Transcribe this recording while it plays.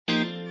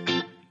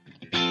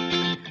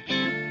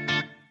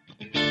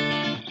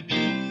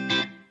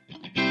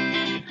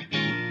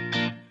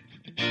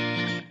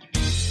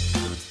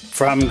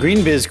From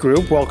GreenBiz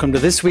Group, welcome to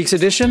this week's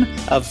edition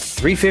of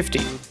 350.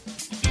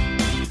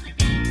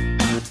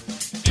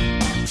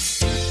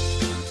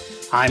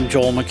 I'm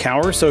Joel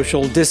McCower,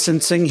 social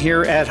distancing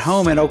here at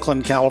home in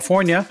Oakland,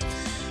 California.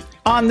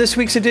 On this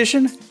week's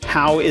edition,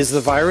 how is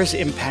the virus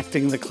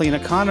impacting the clean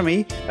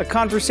economy? A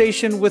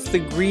conversation with the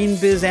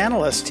GreenBiz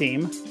analyst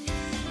team.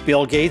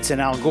 Bill Gates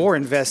and Al Gore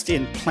invest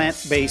in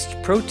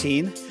plant-based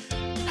protein.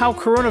 How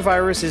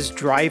coronavirus is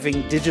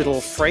driving digital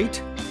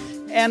freight.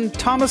 And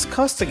Thomas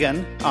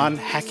Costigan on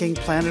hacking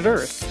planet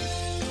Earth.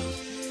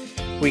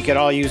 We could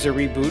all use a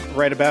reboot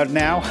right about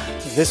now,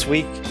 this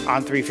week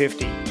on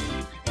 350.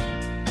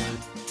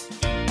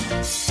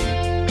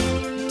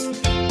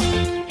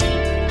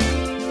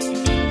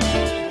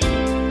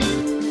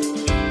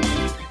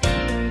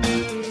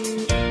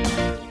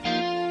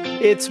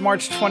 It's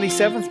March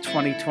 27th,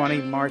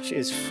 2020. March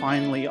is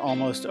finally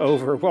almost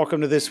over. Welcome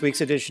to this week's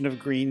edition of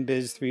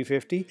GreenBiz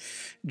 350.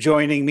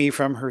 Joining me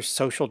from her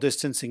social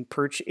distancing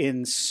perch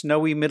in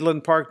snowy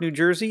Midland Park, New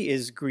Jersey,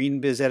 is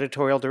GreenBiz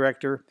editorial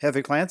director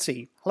Heather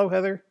Clancy. Hello,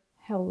 Heather.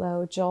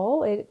 Hello,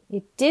 Joel.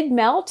 It did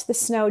melt. The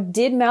snow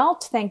did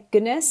melt, thank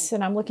goodness.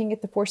 And I'm looking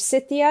at the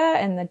forsythia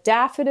and the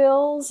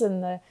daffodils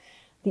and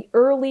the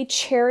early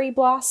cherry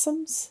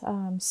blossoms.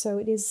 So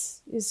it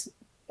is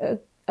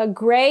a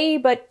gray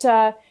but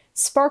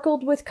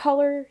sparkled with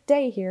color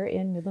day here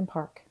in Midland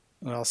Park.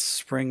 Well,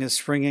 spring is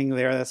springing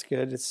there. That's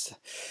good. It's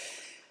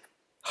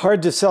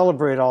hard to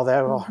celebrate all that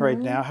right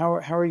now. How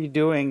are you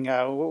doing?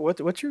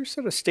 What's your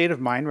sort of state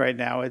of mind right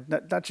now?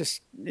 Not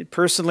just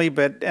personally,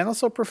 but and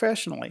also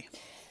professionally.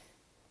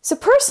 So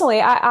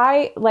personally,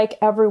 I like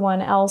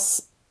everyone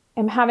else,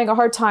 am having a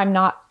hard time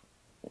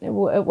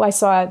I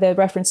saw the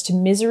reference to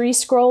misery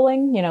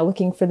scrolling,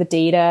 looking for the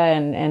data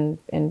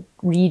and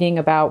reading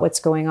about what's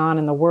going on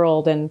in the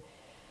world. And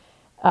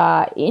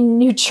in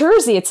New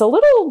Jersey, it's a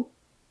little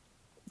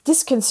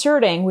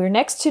disconcerting. We're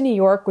next to New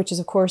York, which is,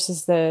 of course,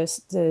 is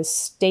the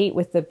state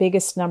with the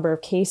biggest number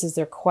of cases.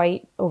 They're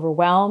quite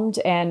overwhelmed.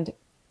 And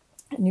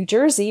New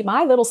Jersey,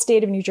 my little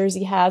state of New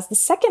Jersey, has the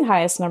second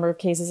highest number of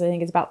cases. I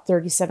think it's about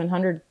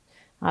 3,700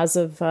 as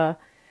of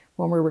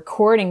when we're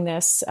recording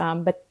this.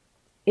 But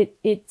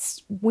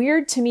it's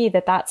weird to me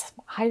that that's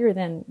higher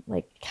than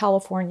like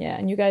California,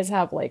 and you guys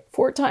have like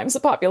 4 times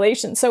the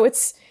population. So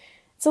it's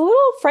a little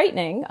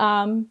frightening.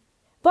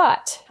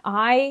 But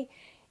I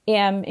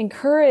am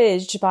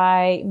encouraged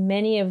by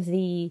many of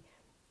the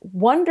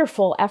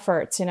wonderful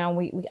efforts.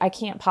 I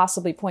can't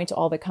possibly point to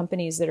all the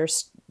companies that are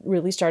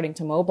really starting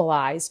to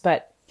mobilize,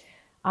 but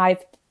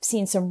I've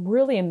seen some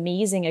really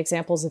amazing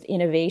examples of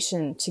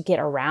innovation to get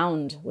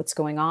around what's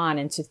going on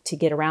and to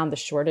get around the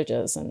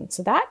shortages. And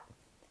so that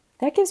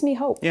gives me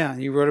hope. Yeah,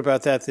 you wrote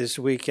about that this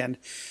weekend.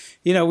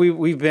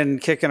 We've been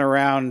kicking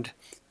around,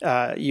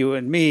 you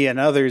and me and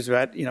others,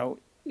 about,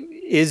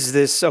 is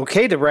this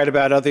okay to write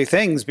about other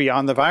things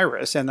beyond the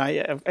virus? And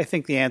I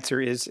think the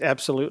answer is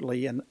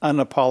absolutely and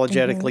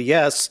unapologetically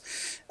yes.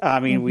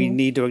 I mean, we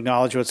need to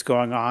acknowledge what's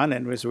going on,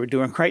 and as we're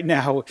doing right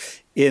now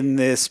in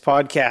this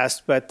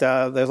podcast. But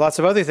there's lots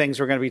of other things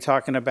we're going to be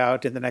talking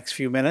about in the next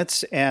few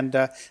minutes, and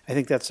I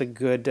think that's a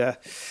good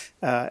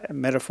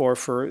metaphor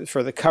for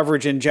the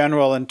coverage in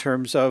general in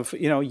terms of,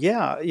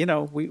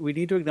 we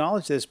need to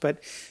acknowledge this,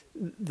 but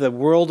the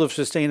world of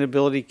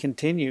sustainability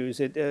continues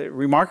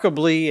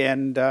remarkably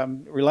and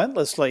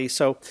relentlessly.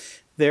 So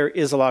there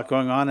is a lot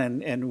going on,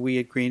 and we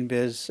at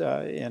GreenBiz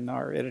in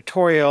our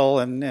editorial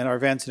and our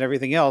events and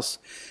everything else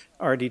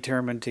are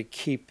determined to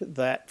keep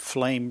that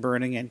flame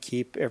burning and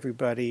keep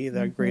everybody,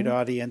 the great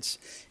audience,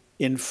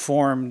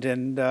 informed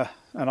and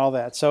all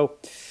that. So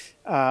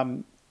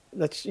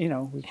that's,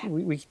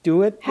 we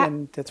do it,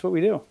 and that's what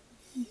we do.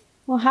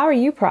 Well, how are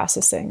you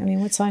processing? I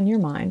mean, what's on your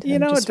mind?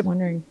 I'm just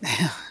wondering.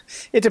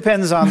 It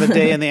depends on the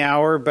day and the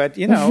hour, but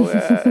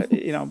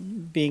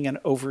being an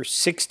over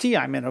 60,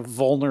 I'm in a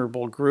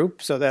vulnerable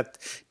group, so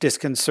that's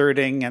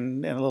disconcerting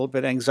and a little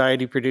bit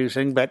anxiety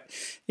producing. But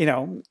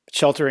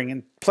sheltering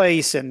in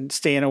place and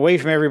staying away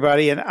from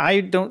everybody, and I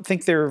don't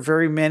think there are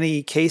very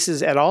many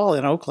cases at all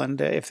in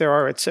Oakland. If there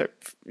are,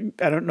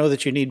 I don't know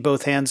that you need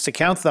both hands to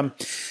count them.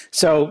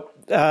 So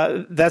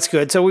that's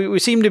good. So we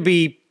seem to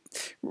be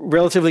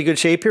relatively good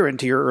shape here. And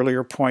to your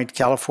earlier point,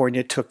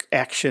 California took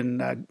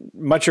action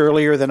much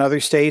earlier than other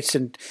states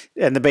and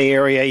the Bay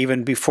Area,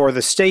 even before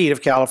the state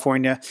of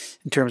California,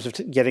 in terms of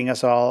getting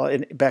us all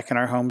back in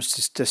our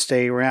homes to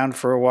stay around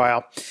for a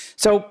while.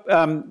 So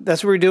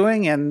that's what we're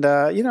doing. And,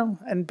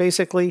 and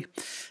basically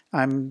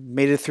I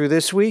made it through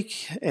this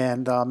week,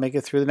 and I'll make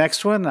it through the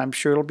next one. I'm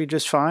sure it'll be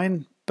just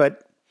fine.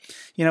 But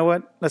you know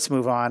what? Let's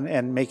move on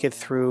and make it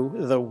through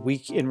the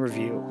week in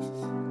review.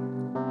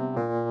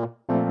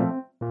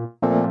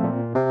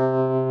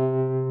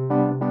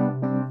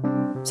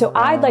 So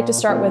I'd like to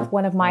start with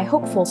one of my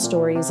hopeful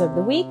stories of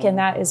the week, and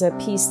that is a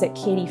piece that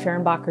Katie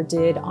Fehrenbacher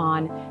did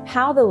on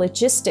how the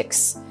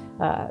logistics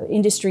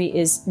industry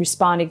is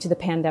responding to the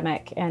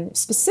pandemic. And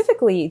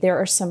specifically, there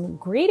are some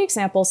great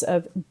examples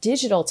of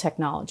digital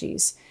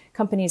technologies,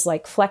 companies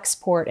like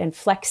Flexport and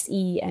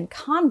FlexE and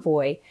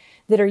Convoy,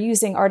 that are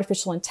using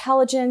artificial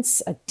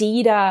intelligence,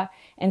 data,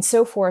 and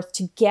so forth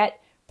to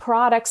get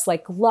products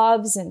like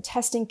gloves and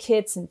testing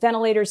kits and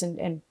ventilators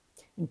and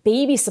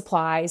baby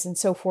supplies and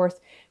so forth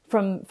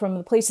from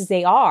the places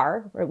they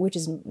are, which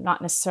is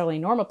not necessarily a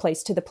normal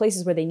place, to the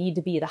places where they need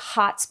to be, the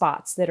hot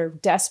spots that are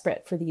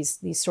desperate for these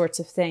sorts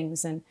of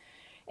things. And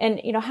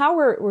how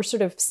we're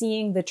sort of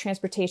seeing the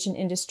transportation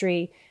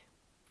industry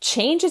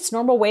change its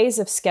normal ways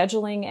of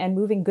scheduling and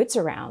moving goods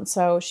around.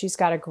 So she's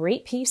got a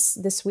great piece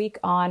this week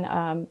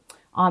on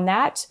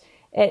that.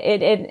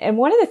 And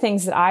one of the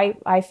things that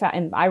I found,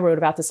 and I wrote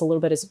about this a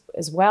little bit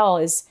as well,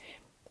 is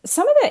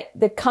some of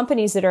the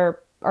companies that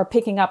are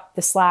picking up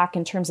the slack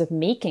in terms of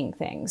making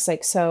things.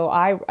 Like, so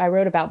I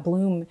wrote about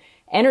Bloom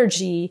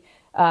Energy,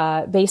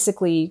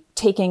 basically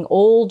taking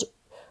old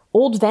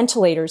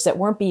ventilators that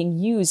weren't being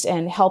used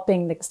and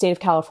helping the state of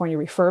California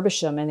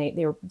refurbish them.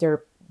 And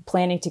they're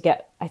planning to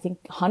get, I think,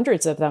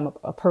 hundreds of them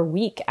per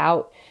week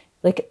out,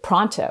 like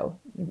pronto.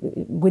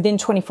 Within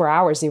 24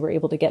 hours, they were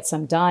able to get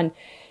some done.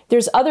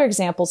 There's other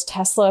examples,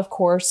 Tesla, of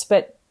course,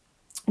 but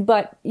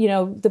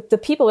the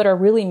people that are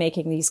really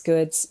making these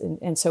goods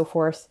and so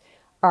forth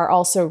are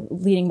also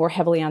leaning more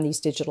heavily on these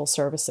digital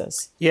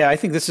services. Yeah, I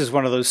think this is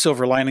one of those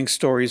silver lining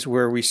stories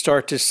where we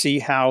start to see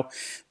how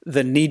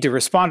the need to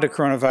respond to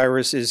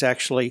coronavirus is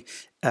actually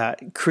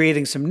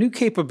creating some new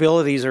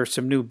capabilities or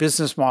some new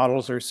business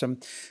models or some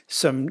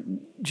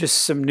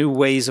new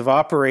ways of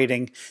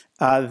operating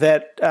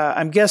that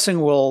I'm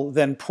guessing will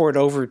then port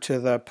over to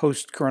the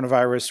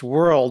post-coronavirus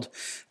world.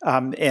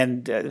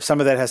 And some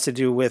of that has to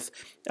do with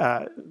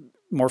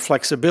more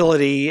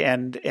flexibility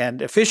and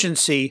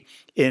efficiency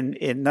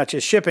in not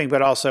just shipping,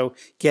 but also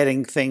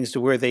getting things to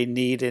where they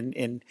need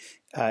in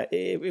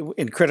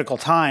critical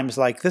times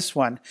like this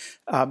one.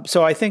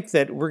 So I think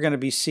that we're going to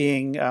be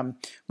seeing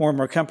more and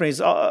more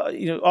companies,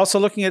 also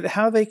looking at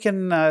how they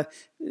can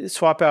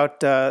swap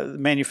out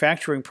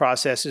manufacturing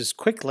processes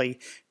quickly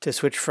to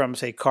switch from,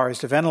 say, cars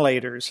to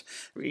ventilators.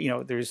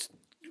 There's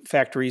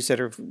factories that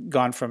have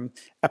gone from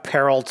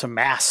apparel to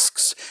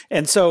masks,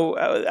 and so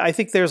I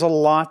think there's a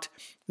lot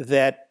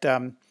that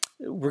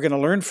we're going to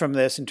learn from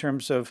this in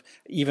terms of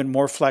even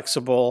more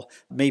flexible,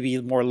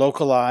 maybe more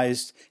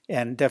localized,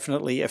 and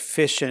definitely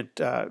efficient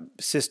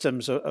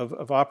systems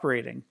of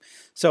operating.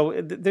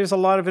 So there's a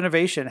lot of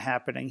innovation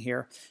happening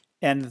here.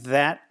 And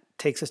that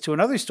takes us to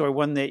another story,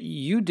 one that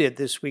you did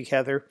this week,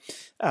 Heather,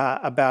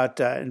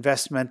 about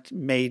investment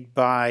made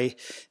by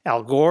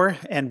Al Gore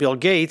and Bill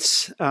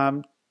Gates.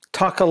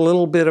 Talk a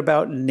little bit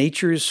about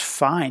Nature's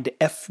Find,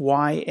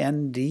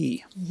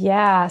 FYND.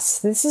 Yes,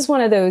 this is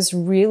one of those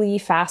really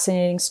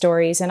fascinating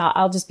stories. And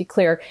I'll just be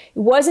clear. It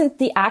wasn't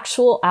the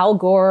actual Al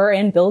Gore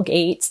and Bill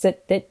Gates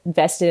that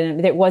invested in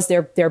it. It was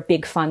their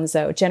big funds,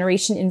 though.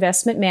 Generation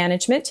Investment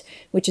Management,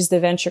 which is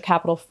the venture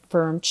capital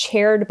firm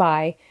chaired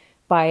by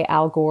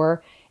Al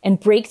Gore, and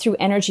Breakthrough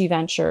Energy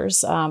Ventures,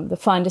 the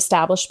fund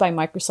established by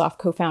Microsoft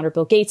co-founder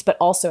Bill Gates, but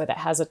also that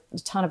has a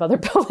ton of other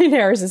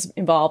billionaires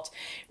involved.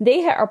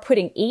 They are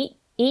putting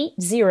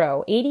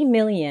 $80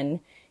 million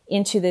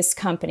into this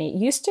company. It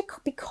used to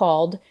be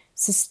called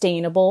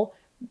Sustainable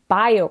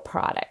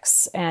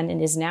Bioproducts, and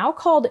it is now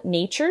called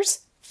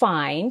Nature's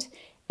Find.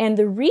 And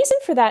the reason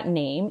for that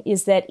name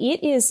is that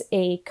it is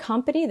a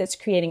company that's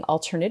creating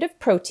alternative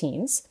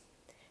proteins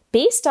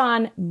based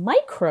on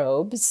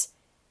microbes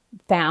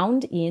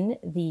found in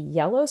the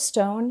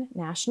Yellowstone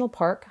National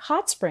Park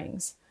hot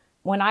springs.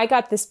 When I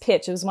got this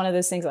pitch, it was one of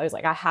those things I was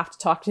like, I have to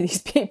talk to these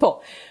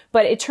people.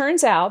 But it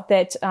turns out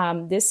that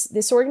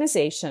this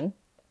organization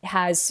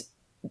has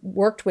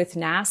worked with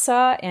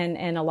NASA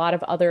and a lot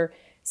of other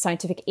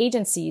scientific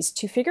agencies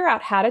to figure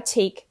out how to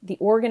take the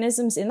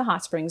organisms in the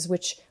hot springs,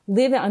 which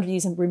live under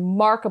these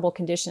remarkable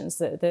conditions.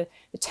 The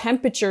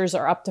temperatures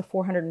are up to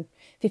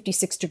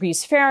 456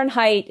 degrees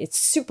Fahrenheit. It's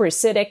super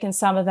acidic in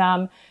some of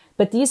them.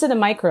 But these are the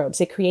microbes.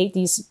 They create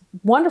these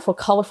wonderful,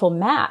 colorful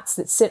mats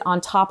that sit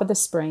on top of the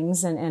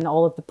springs and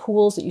all of the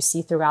pools that you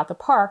see throughout the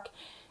park.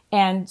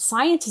 And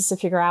scientists have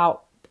figured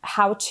out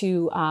how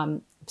to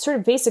sort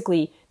of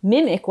basically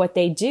mimic what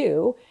they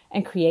do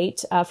and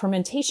create a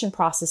fermentation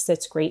process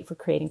that's great for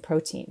creating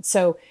protein.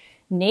 So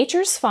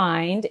Nature's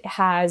Find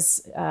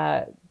has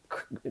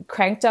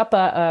cranked up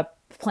a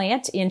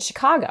plant in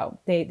Chicago.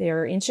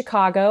 They're in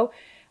Chicago,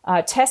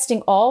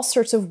 testing all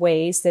sorts of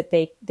ways that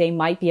they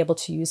might be able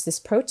to use this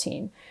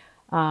protein.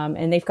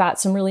 And they've got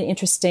some really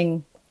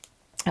interesting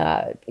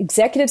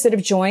executives that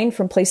have joined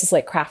from places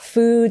like Kraft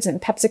Foods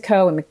and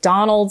PepsiCo and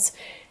McDonald's.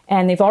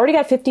 And they've already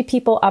got 50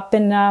 people up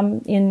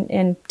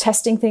in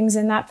testing things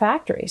in that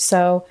factory.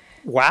 So,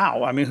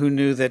 wow. I mean, who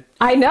knew that?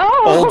 I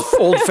know.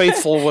 Old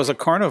Faithful was a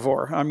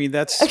carnivore. I mean,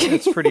 that's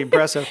pretty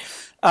impressive.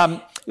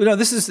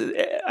 This is,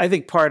 I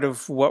think, part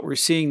of what we're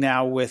seeing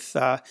now with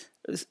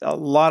a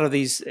lot of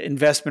these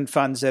investment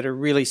funds that are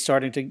really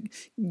starting to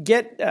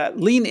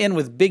lean in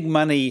with big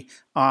money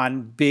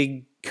on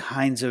big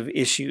kinds of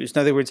issues. In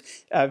other words,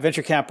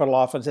 venture capital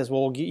often says,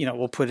 well,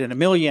 we'll put in $1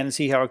 million and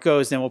see how it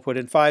goes. Then we'll put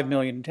in 5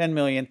 million, 10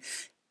 million.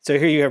 So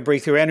here you have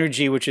Breakthrough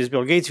Energy, which is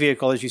Bill Gates'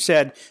 vehicle, as you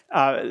said,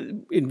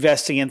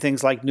 investing in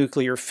things like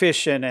nuclear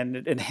fission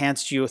and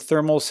enhanced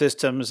geothermal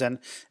systems and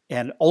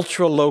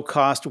ultra low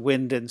cost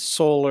wind and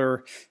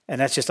solar. And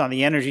that's just on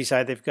the energy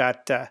side. They've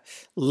got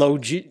low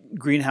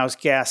greenhouse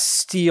gas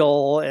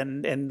steel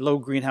and low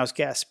greenhouse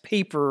gas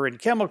paper and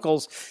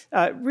chemicals.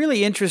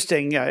 Really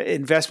interesting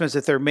investments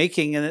that they're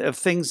making of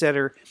things that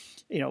are,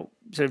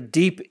 sort of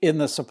deep in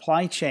the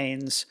supply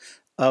chains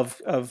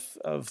of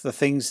the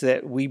things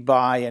that we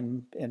buy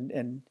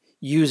and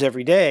use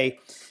every day.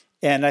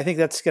 And I think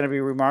that's going to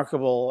be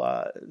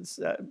remarkable.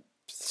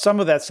 Some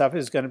of that stuff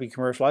is going to be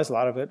commercialized. A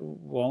lot of it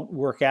won't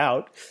work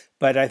out.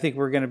 But I think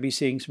we're going to be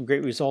seeing some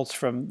great results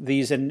from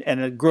these and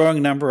a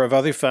growing number of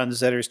other funds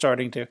that are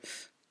starting to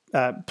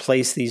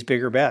place these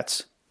bigger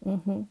bets.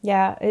 Mm-hmm.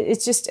 Yeah,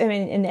 it's just,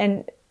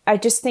 and I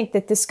just think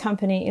that this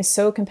company is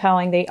so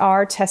compelling. They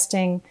are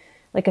testing,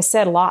 like I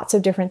said, lots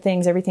of different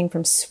things, everything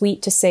from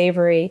sweet to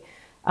savory.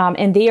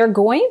 And they are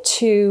going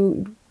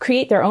to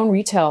create their own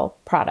retail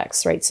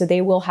products, right? So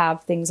they will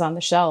have things on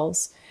the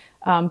shelves,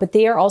 but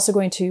they are also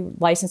going to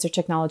license their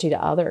technology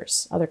to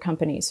other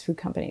companies, food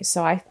companies.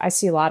 So I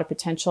see a lot of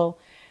potential.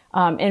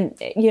 And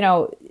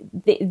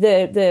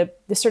the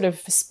sort of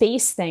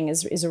space thing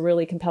is a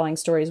really compelling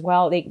story as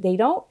well. They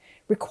don't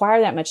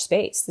require that much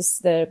space.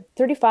 The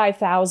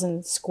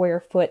 35,000 square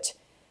foot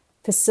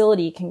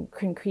facility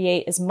can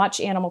create as much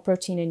animal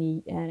protein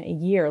in a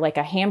year, like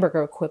a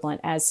hamburger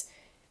equivalent, as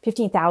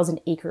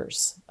 15,000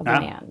 acres of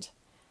land.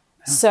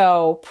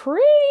 So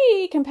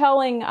pretty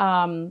compelling,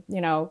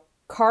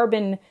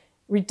 carbon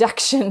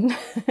reduction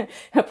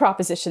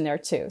proposition there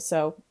too.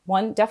 So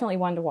definitely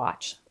one to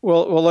watch.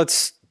 Well,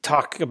 let's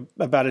talk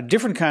about a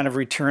different kind of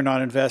return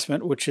on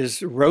investment, which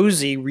is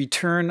ROSI,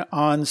 Return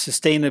on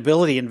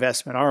Sustainability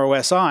Investment,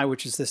 ROSI,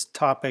 which is this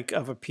topic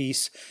of a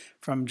piece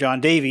from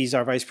John Davies,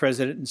 our vice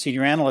president and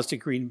senior analyst at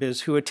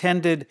GreenBiz, who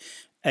attended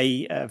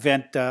a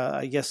event,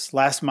 I guess,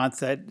 last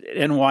month at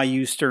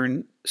NYU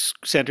Stern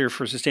Center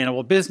for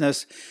Sustainable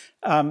Business,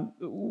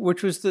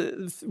 which was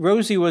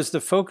ROSI was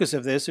the focus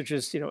of this, which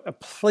is a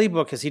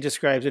playbook, as he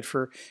describes it,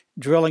 for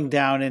drilling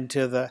down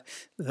into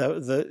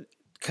the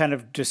kind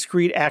of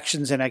discrete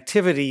actions and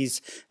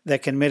activities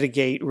that can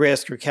mitigate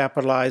risk or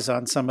capitalize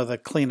on some of the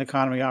clean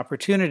economy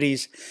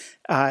opportunities,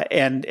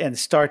 and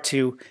start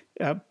to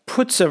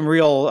put some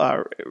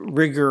real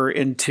rigor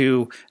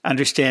into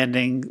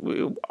understanding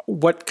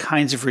what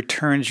kinds of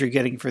returns you're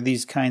getting for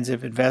these kinds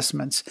of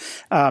investments.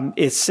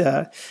 It's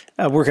a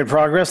work in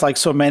progress, like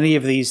so many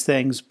of these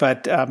things,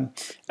 but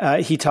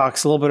he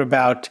talks a little bit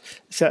about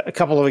a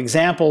couple of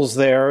examples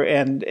there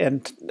and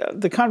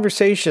the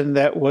conversation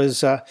that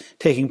was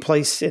taking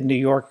place in New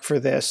York for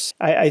this.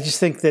 I just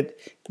think that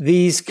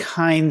these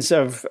kinds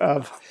of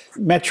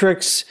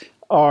metrics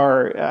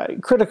are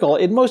critical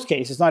in most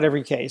cases, not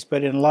every case,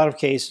 but in a lot of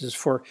cases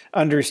for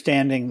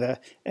understanding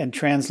and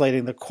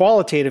translating the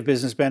qualitative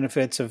business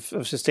benefits of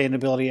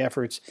sustainability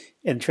efforts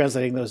and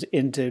translating those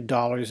into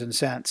dollars and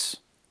cents.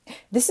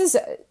 This is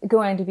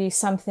going to be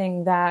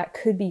something that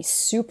could be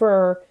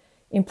super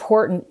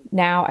important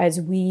now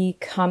as we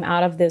come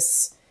out of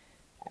this,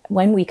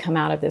 when we come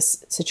out of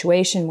this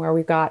situation where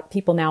we've got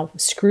people now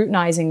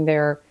scrutinizing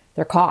their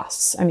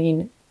costs. I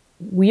mean,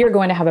 we are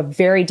going to have a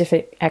very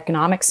different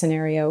economic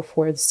scenario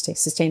for the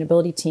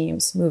sustainability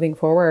teams moving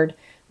forward.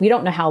 We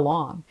don't know how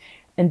long.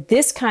 And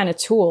this kind of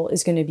tool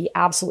is going to be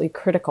absolutely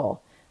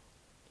critical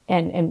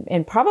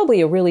and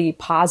probably a really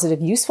positive,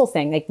 useful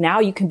thing. Like now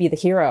you can be the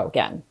hero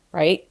again,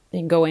 right? You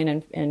can go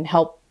in and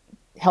help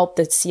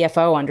the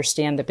CFO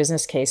understand the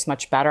business case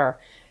much better.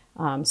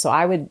 So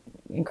I would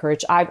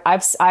encourage,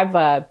 I've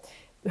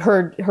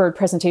heard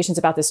presentations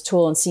about this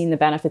tool and seen the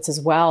benefits as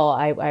well.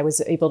 I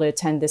was able to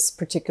attend this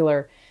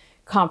particular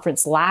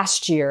conference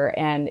last year,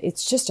 and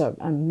it's just an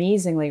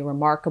amazingly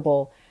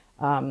remarkable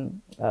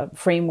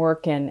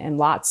framework and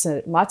lots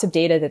of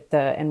data that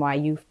the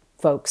NYU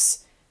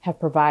folks have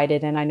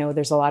provided. And I know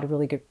there's a lot of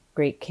really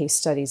great case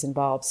studies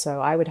involved.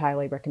 So I would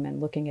highly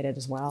recommend looking at it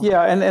as well.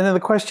 Yeah, and then the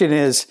question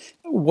is,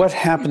 what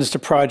happens to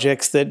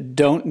projects that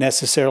don't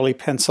necessarily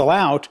pencil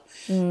out,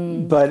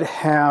 but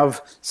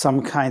have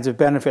some kinds of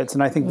benefits?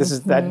 And I think this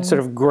is that sort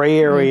of gray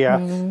area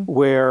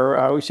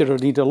where we sort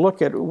of need to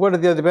look at what are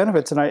the other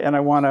benefits. And I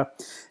want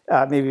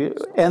to maybe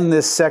end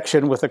this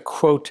section with a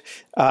quote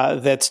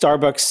that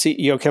Starbucks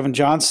CEO Kevin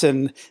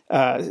Johnson,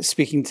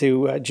 speaking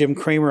to Jim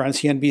Cramer on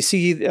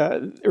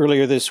CNBC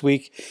earlier this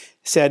week,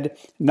 said,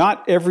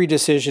 "Not every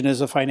decision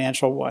is a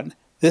financial one.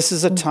 This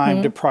is a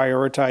time to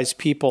prioritize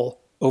people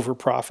over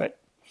profit."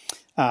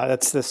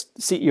 That's the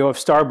CEO of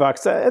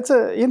Starbucks. It's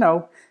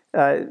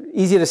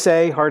easy to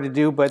say, hard to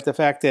do, but the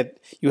fact that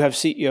you have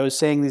CEOs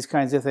saying these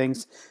kinds of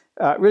things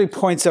really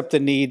points up the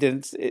need.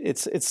 And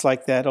it's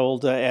like that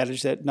old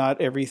adage that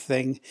not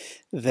everything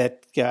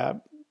that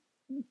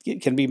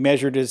can be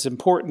measured is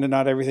important, and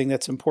not everything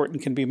that's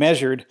important can be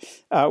measured.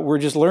 We're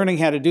just learning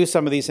how to do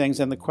some of these things,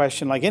 and the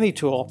question, like any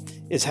tool,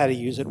 is how to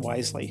use it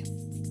wisely.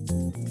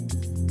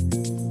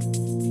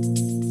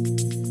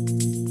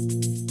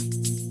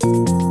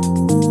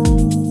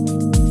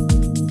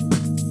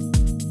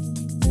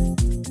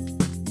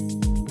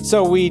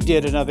 So we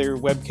did another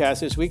webcast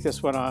this week,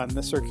 this one on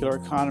the circular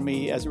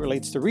economy as it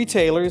relates to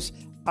retailers.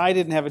 I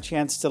didn't have a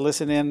chance to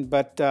listen in,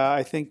 but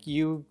I think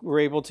you were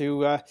able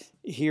to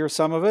hear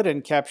some of it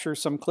and capture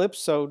some clips.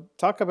 So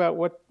talk about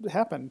what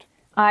happened.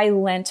 I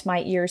lent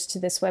my ears to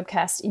this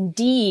webcast.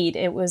 Indeed,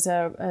 it was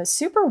a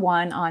super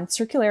one on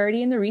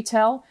circularity in the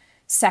retail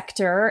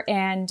sector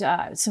and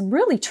some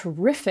really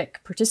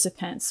terrific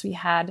participants. We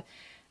had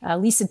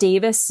Lisa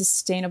Davis,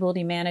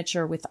 Sustainability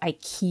Manager with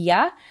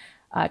IKEA,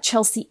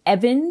 Chelsea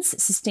Evans,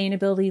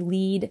 Sustainability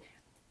Lead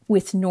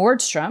with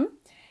Nordstrom,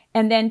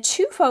 and then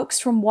two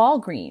folks from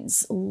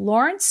Walgreens,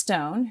 Lauren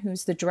Stone,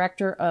 who's the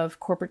Director of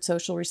Corporate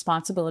Social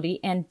Responsibility,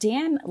 and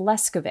Dan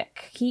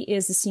Leskovic. He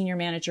is the Senior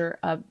Manager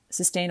of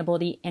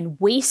Sustainability and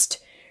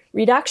Waste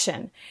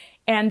Reduction.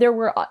 And there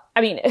were,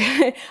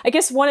 I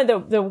guess one of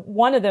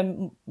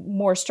the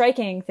more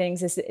striking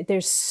things is that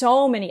there's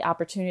so many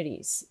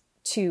opportunities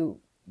to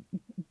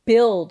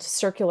build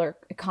circular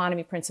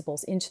economy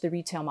principles into the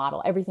retail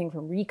model, everything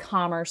from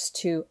re-commerce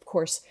to, of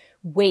course,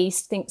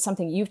 waste.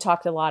 Something you've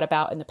talked a lot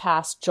about in the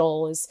past,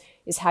 Joel, is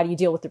how do you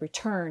deal with the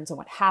returns and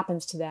what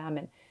happens to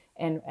them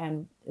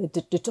and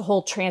the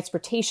whole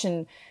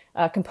transportation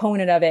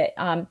component of it.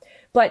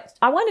 But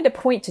I wanted to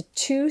point to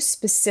two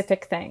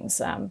specific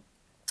things.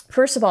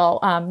 First of all,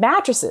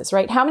 mattresses,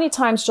 right? How many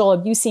times, Joel,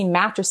 have you seen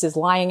mattresses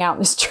lying out in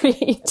the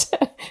street?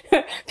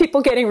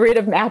 People getting rid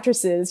of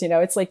mattresses,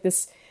 it's like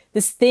this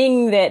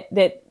thing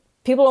that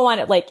people don't want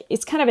it. Like,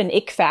 it's kind of an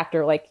ick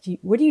factor. Like,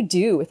 what do you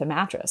do with a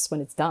mattress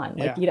when it's done?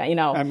 Like,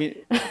 I mean,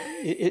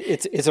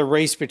 it's a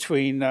race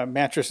between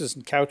mattresses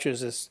and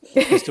couches as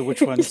to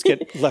which ones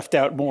get left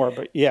out more.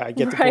 But yeah, I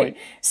get the point.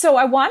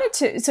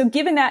 So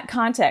given that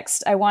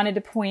context, I wanted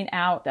to point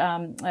out,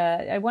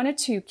 I wanted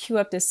to cue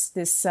up this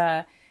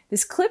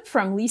clip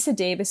from Lisa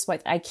Davis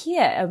with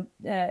IKEA.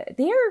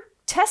 They're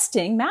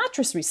testing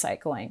mattress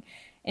recycling.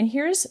 And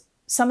here's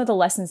some of the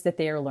lessons that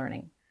they are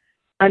learning.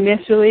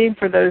 Initially,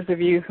 for those of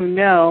you who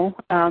know,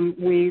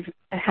 we've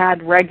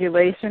had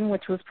regulation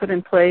which was put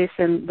in place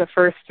in the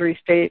first three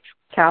states,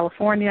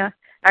 California.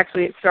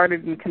 Actually, it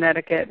started in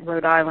Connecticut,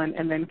 Rhode Island,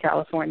 and then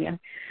California.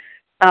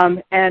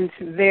 And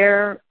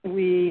there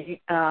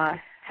we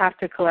have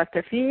to collect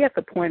a fee at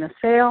the point of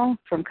sale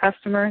from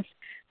customers.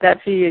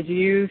 That fee is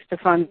used to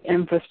fund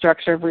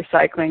infrastructure of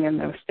recycling in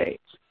those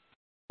states.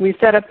 We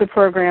set up the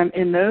program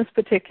in those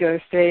particular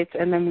states,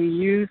 and then we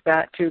use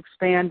that to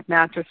expand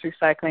mattress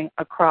recycling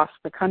across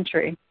the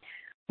country,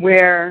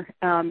 where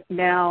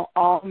now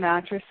all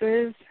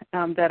mattresses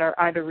that are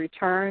either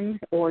returned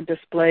or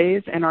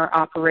displays in our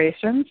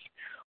operations,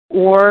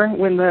 or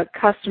when the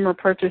customer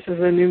purchases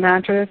a new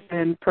mattress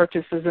and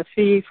purchases a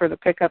fee for the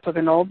pickup of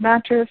an old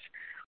mattress,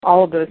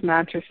 all of those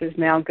mattresses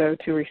now go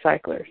to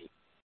recyclers.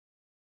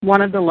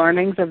 One of the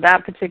learnings of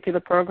that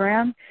particular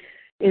program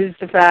is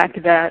the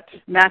fact that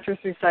mattress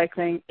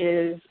recycling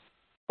is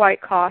quite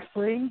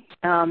costly.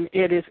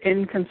 It is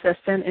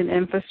inconsistent in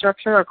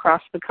infrastructure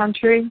across the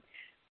country,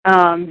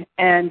 and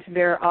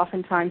there are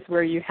often times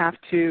where you have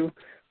to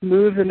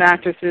move the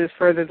mattresses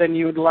further than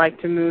you would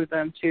like to move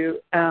them to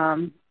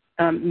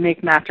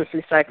make mattress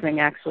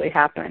recycling actually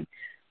happen.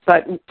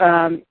 But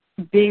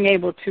being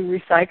able to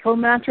recycle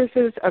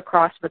mattresses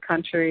across the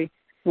country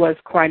was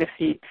quite a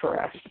feat for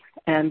us,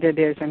 and it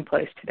is in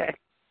place today.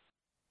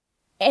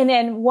 And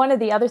then one of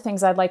the other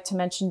things I'd like to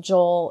mention,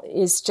 Joel,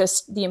 is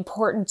just the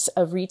importance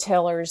of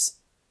retailers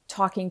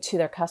talking to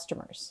their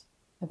customers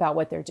about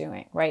what they're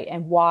doing, right?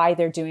 And why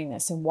they're doing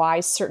this, and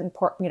why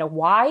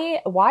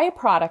why a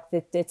product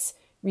that's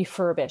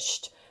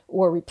refurbished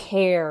or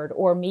repaired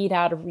or made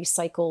out of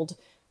recycled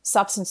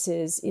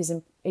substances is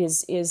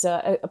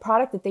a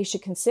product that they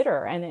should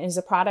consider, and is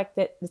a product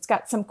that's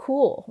got some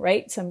cool,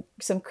 right? Some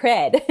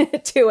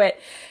cred to it.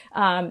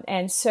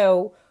 And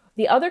so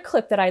the other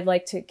clip that I'd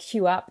like to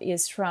cue up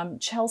is from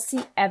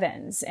Chelsea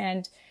Evans,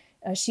 and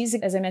she's,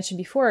 as I mentioned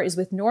before, is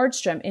with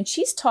Nordstrom, and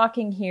she's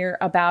talking here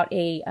about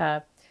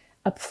a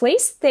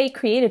place they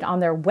created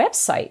on their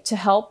website to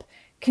help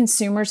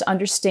consumers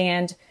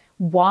understand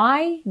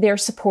why they're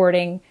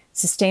supporting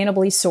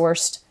sustainably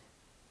sourced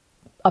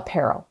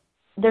apparel.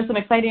 There's some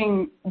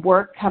exciting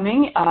work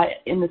coming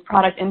in this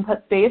product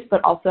input space,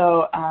 but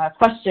also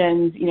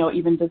questions,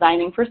 even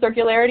designing for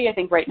circularity. I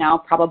think right now,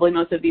 probably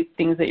most of these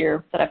things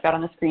that I've got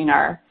on the screen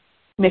are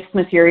mixed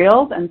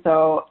materials, and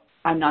so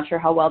I'm not sure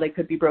how well they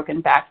could be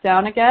broken back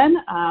down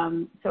again.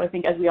 So I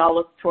think as we all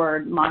look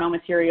toward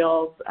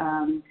mono-materials,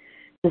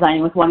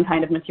 designing with one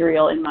kind of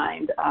material in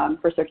mind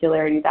for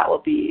circularity, that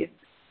will be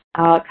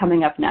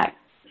coming up next.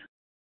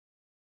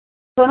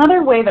 So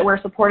another way that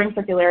we're supporting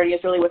circularity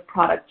is really with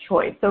product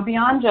choice. So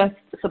beyond just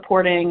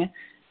supporting,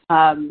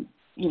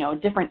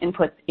 different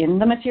inputs in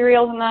the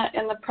materials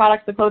in the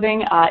products, the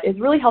clothing, is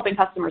really helping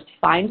customers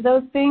find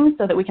those things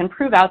so that we can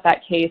prove out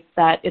that case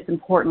that it's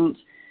important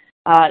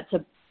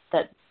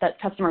that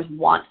customers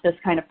want this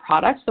kind of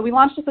product. So we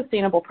launched a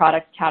sustainable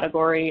products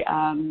category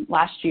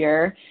last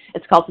year.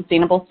 It's called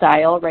Sustainable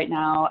Style right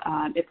now.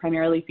 It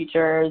primarily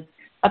features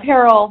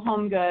apparel,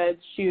 home goods,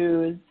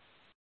 shoes,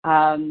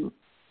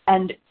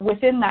 and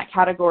within that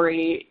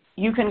category,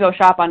 you can go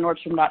shop on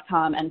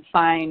Nordstrom.com and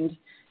find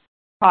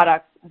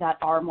products that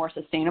are more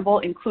sustainable,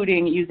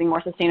 including using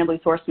more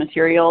sustainably sourced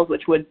materials,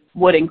 which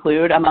would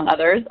include, among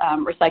others,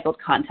 recycled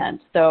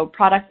content. So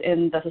products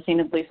in the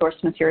sustainably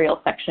sourced materials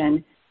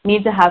section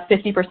need to have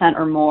 50%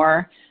 or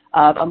more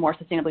of a more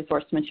sustainably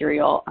sourced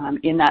material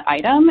in that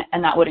item,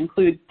 and that would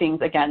include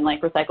things, again,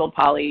 like recycled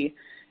poly,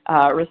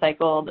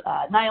 recycled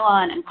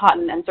nylon and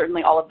cotton, and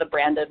certainly all of the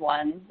branded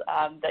ones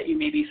that you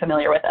may be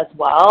familiar with as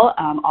well.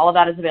 All of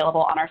that is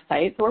available on our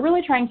site. So we're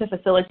really trying to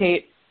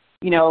facilitate,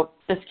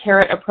 this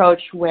carrot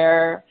approach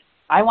where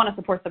I want to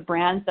support the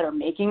brands that are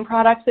making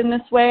products in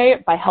this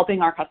way by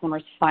helping our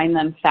customers find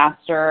them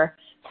faster,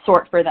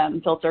 sort for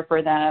them, filter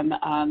for them,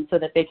 so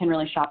that they can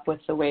really shop with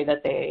the way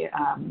that they,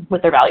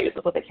 with their values,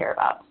 with what they care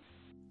about.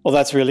 Well,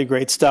 that's really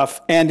great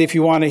stuff. And if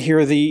you want to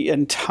hear the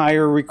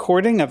entire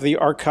recording of the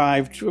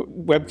archived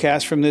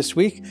webcast from this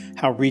week,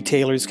 how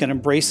retailers can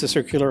embrace the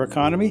circular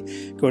economy,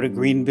 go to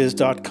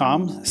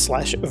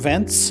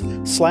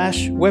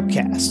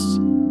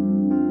greenbiz.com/events/webcasts.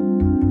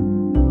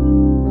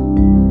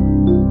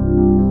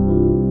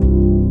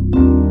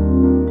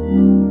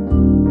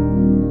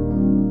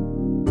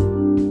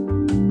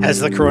 As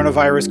the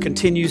coronavirus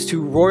continues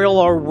to roil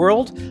our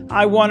world,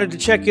 I wanted to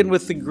check in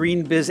with the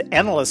GreenBiz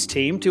analyst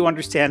team to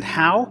understand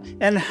how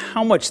and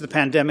how much the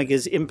pandemic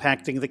is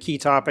impacting the key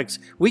topics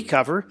we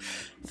cover,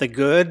 the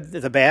good,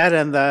 the bad,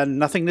 and the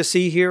nothing to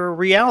see here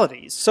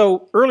realities.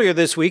 So earlier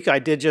this week, I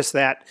did just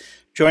that.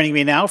 Joining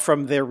me now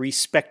from their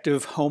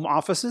respective home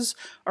offices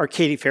are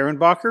Katie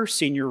Fehrenbacher,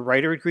 Senior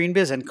Writer at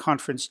GreenBiz and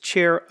Conference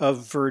Chair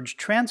of Verge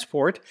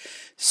Transport,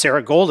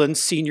 Sarah Golden,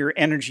 Senior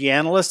Energy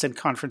Analyst and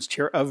Conference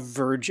Chair of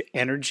Verge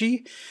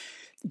Energy,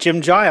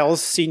 Jim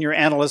Giles, Senior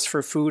Analyst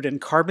for Food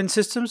and Carbon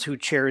Systems, who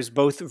chairs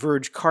both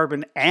Verge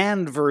Carbon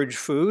and Verge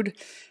Food,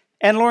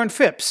 and Lauren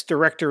Phipps,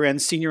 Director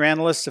and Senior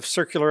Analyst of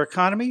Circular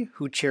Economy,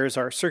 who chairs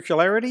our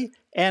Circularity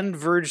and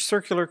Verge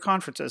Circular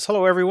Conferences.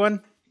 Hello,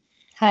 everyone.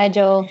 Hi,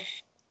 Joel.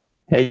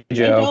 Hey,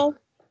 Joe.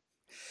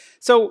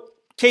 So,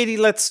 Katie,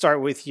 let's start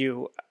with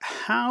you.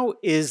 How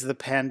is the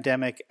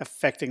pandemic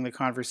affecting the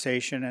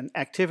conversation and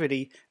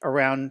activity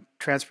around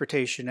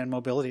transportation and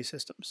mobility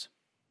systems?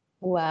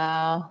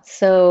 Wow.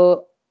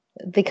 So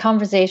the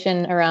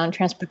conversation around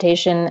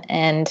transportation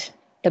and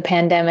the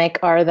pandemic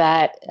are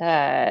that,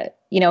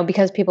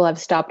 because people have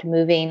stopped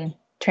moving,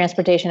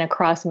 transportation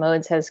across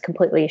modes has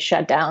completely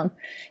shut down.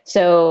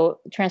 So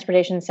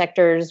transportation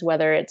sectors,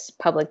 whether it's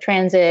public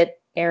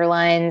transit,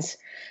 airlines,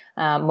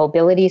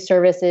 mobility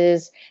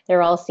services,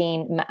 they're all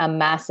seeing a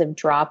massive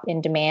drop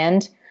in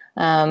demand.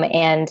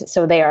 And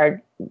so they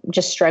are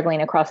just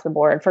struggling across the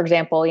board. For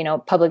example,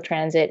 public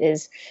transit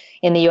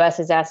in the US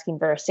is asking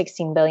for a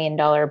 $16 billion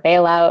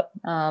bailout.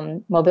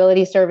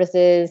 Mobility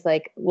services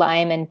like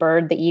Lime and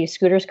Bird, the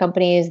e-scooters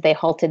companies, they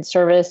halted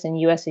service in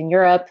US and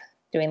Europe,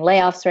 doing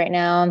layoffs right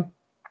now.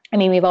 I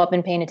mean, we've all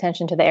been paying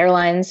attention to the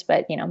airlines,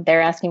 but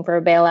they're asking for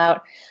a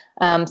bailout.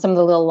 Some of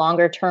the little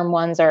longer term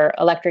ones are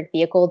electric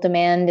vehicle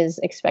demand is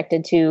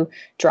expected to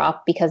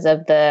drop because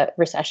of the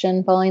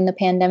recession following the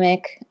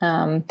pandemic.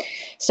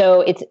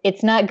 So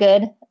it's not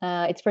good.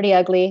 It's pretty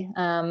ugly.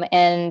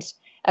 And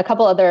a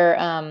couple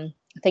other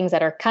things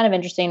that are kind of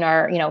interesting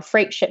are,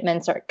 freight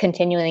shipments are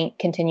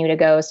continue to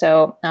go.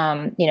 So,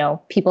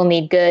 people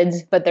need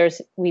goods, but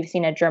we've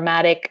seen a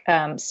dramatic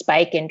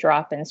spike in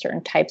drop in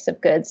certain types of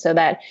goods. So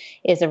that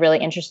is a really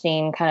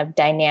interesting kind of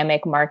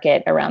dynamic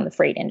market around the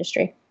freight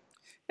industry.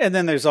 And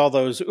then there's all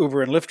those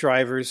Uber and Lyft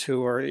drivers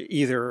who are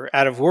either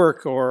out of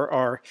work or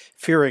are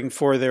fearing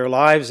for their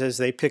lives as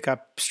they pick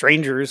up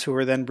strangers who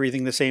are then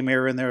breathing the same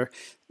air in their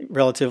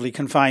relatively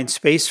confined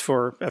space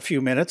for a few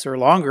minutes or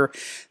longer.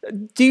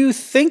 Do you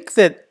think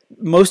that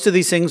most of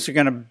these things are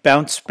going to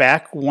bounce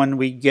back when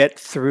we get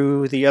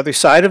through the other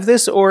side of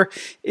this, or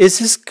is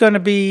this going to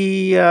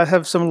be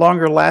have some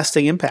longer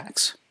lasting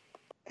impacts?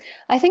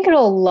 I think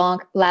it'll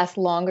last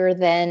longer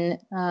than,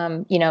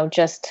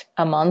 just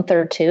a month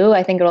or two.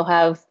 I think it'll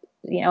have,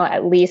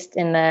 at least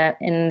in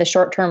the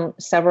short term,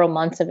 several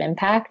months of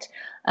impact.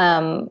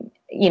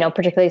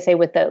 Particularly say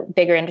with the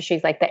bigger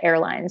industries like the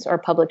airlines or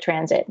public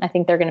transit. I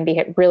think they're going to be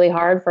hit really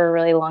hard for a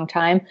really long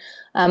time.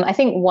 I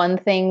think one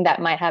thing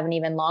that might have an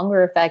even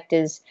longer effect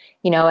is,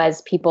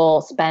 as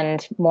people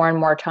spend more and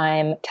more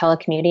time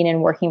telecommuting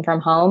and working from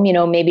home,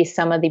 maybe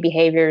some of the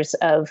behaviors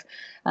of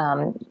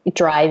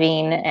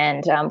driving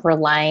and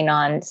relying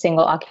on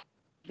single occupant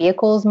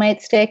vehicles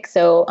might stick.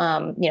 So,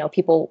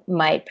 people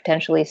might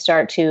potentially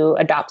start to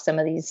adopt some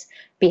of these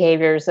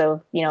behaviors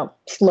of,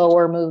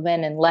 slower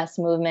movement and less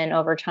movement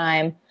over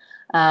time.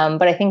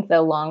 But I think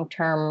the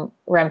long-term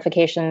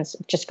ramifications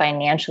just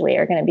financially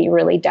are going to be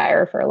really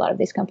dire for a lot of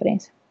these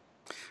companies.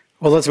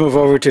 Well, let's move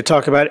over to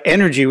talk about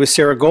energy with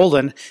Sarah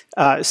Golden.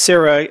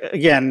 Sarah,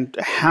 again,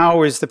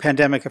 how is the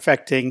pandemic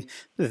affecting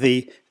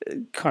the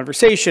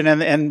conversation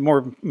and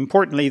more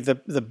importantly,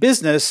 the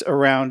business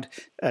around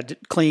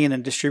clean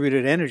and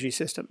distributed energy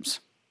systems?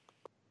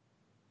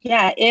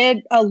 Yeah,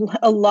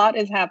 a lot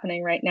is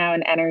happening right now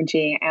in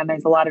energy, and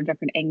there's a lot of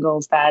different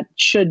angles that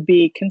should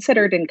be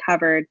considered and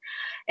covered.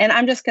 And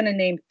I'm just going to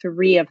name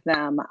three of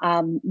them.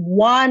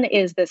 One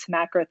is this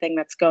macro thing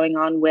that's going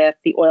on with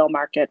the oil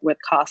market, with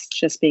costs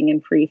just being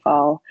in free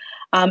fall.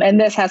 And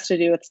this has to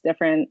do with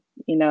different,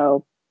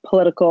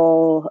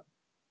 political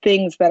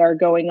things that are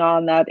going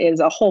on. That is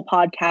a whole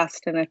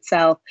podcast in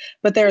itself.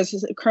 But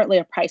there's currently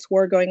a price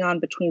war going on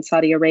between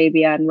Saudi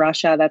Arabia and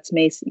Russia that's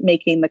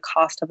making the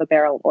cost of a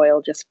barrel of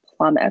oil just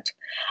plummet.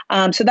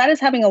 So that is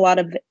having a lot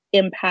of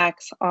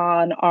impacts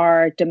on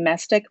our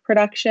domestic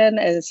production,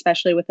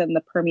 especially within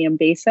the Permian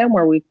Basin,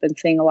 where we've been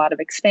seeing a lot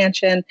of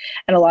expansion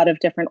and a lot of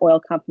different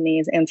oil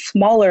companies and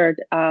smaller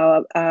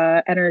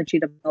energy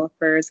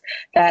developers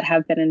that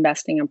have been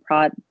investing in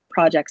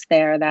projects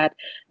there that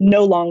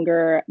no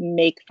longer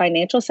make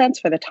financial sense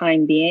for the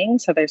time being.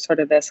 So there's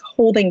sort of this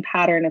holding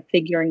pattern of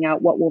figuring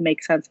out what will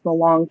make sense in the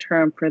long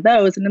term for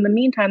those. And in the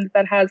meantime,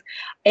 that has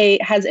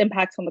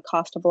impacts on the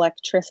cost of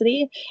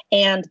electricity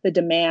and the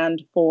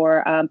demand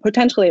for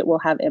potentially it will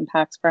have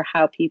impacts for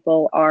how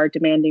people are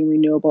demanding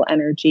renewable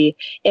energy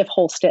if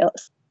wholesale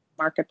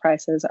market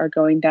prices are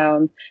going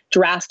down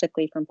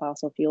drastically from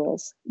fossil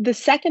fuels. The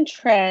second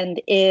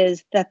trend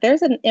is that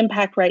there's an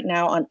impact right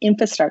now on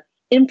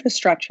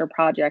infrastructure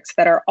projects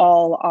that are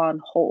all on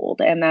hold.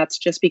 And that's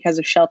just because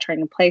of sheltering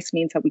in place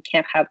means that we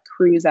can't have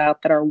crews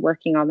out that are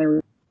working on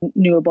the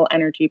renewable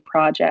energy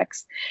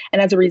projects.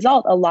 And as a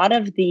result, a lot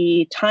of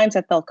the times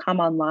that they'll come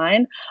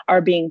online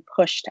are being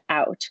pushed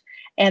out.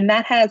 And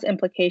that has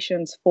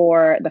implications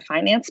for the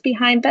finance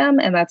behind them.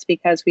 And that's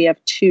because we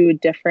have two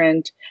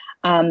different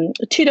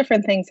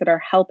things that are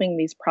helping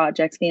these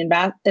projects. The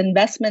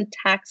investment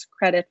tax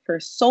credit for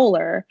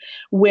solar,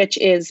 which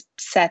is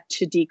set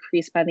to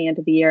decrease by the end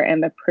of the year,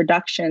 and the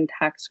production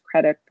tax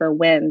credit for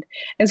wind.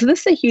 And so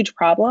this is a huge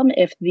problem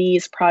if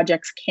these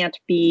projects can't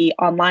be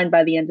online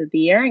by the end of the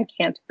year and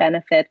can't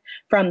benefit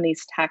from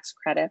these tax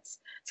credits.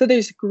 So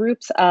there's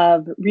groups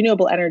of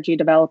renewable energy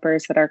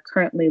developers that are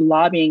currently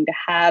lobbying to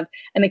have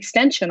an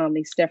extension on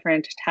these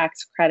different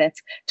tax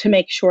credits to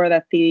make sure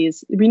that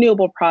these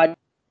renewable projects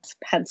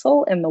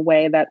pencil in the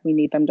way that we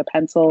need them to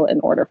pencil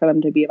in order for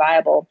them to be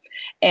viable.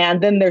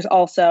 And then there's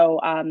also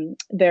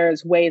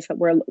there's ways that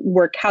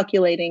we're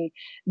calculating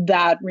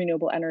that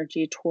renewable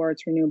energy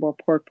towards renewable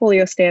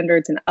portfolio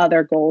standards and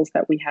other goals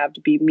that we have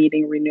to be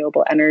meeting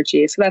renewable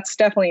energy. So that's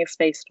definitely a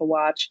space to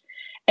watch.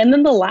 And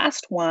then the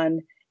last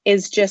one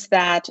is just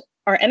that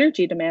our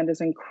energy demand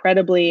is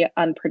incredibly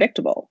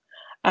unpredictable.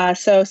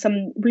 So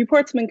some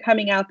reports have been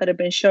coming out that have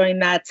been showing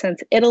that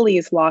since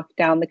Italy's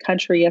lockdown, the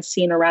country has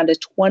seen around a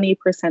 20%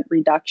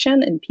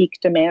 reduction in peak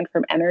demand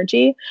from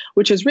energy,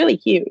 which is really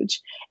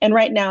huge. And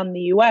right now in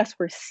the US,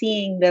 we're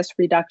seeing this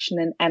reduction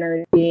in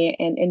energy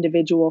in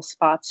individual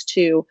spots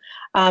too.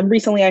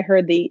 Recently, I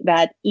heard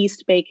that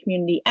East Bay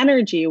Community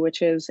Energy,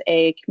 which is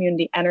a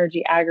community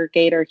energy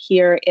aggregator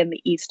here in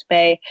the East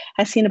Bay,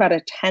 has seen about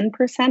a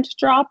 10%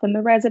 drop in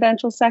the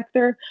residential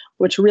sector,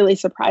 which really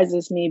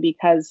surprises me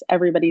because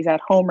everybody's at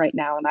home right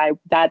now, and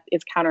that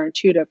is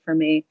counterintuitive for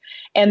me.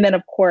 And then,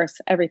 of course,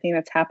 everything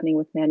that's happening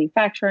with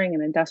manufacturing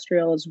and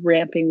industrial is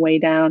ramping way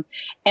down,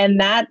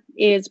 and that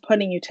is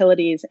putting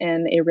utilities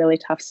in a really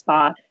tough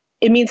spot.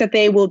 It means that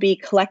they will be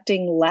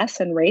collecting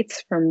less in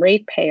rates from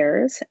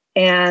ratepayers.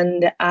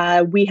 And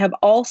we have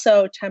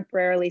also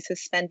temporarily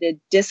suspended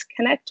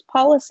disconnect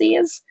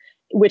policies,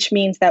 which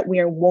means that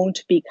we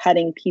won't be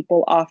cutting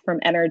people off from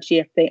energy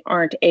if they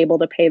aren't able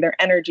to pay their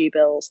energy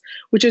bills,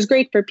 which is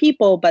great for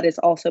people, but is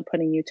also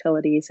putting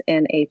utilities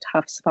in a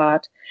tough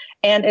spot.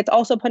 And it's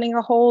also putting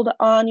a hold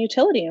on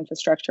utility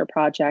infrastructure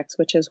projects,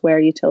 which is where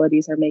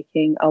utilities are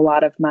making a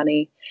lot of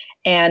money.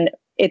 And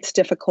it's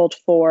difficult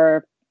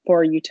for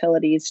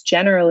utilities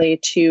generally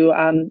to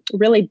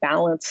really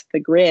balance the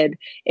grid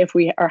if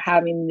we are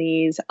having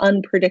these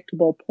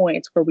unpredictable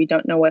points where we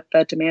don't know what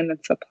the demand and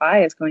supply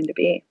is going to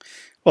be.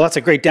 Well, that's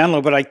a great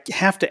download, but I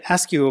have to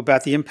ask you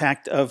about the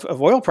impact of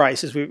oil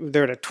prices.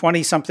 They're at a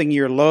 20-something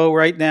year low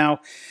right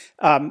now.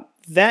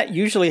 That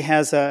usually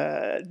has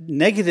a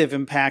negative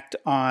impact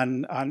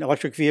on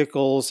electric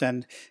vehicles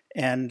and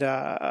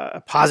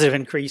a positive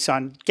increase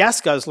on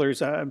gas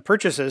guzzlers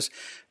purchases.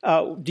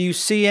 Do you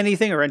see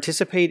anything or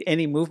anticipate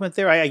any movement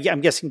there?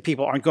 I'm guessing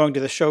people aren't going to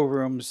the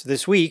showrooms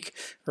this week,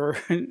 or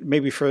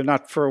maybe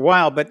not for a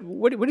while. But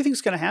what do you think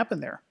is going to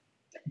happen there?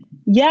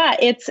 Yeah,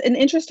 it's an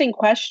interesting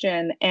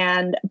question,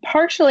 and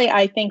partially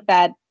I think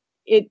that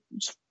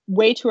it's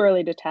way too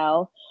early to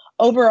tell.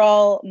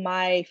 Overall,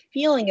 my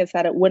feeling is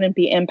that it wouldn't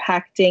be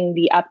impacting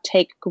the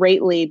uptake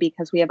greatly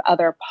because we have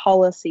other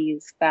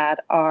policies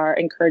that are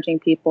encouraging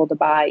people to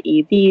buy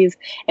EVs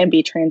and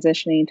be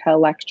transitioning to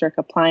electric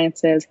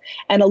appliances.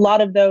 And a lot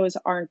of those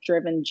aren't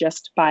driven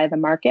just by the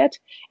market.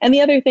 And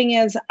the other thing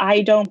is,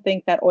 I don't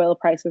think that oil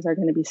prices are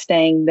going to be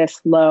staying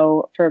this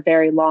low for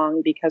very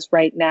long because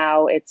right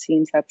now it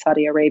seems that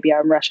Saudi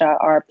Arabia and Russia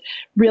are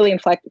really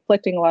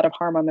inflicting a lot of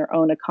harm on their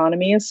own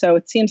economies. So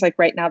it seems like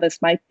right now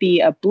this might be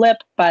a blip,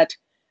 but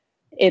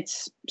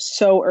it's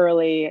so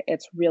early.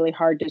 It's really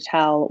hard to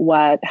tell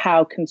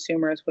how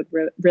consumers would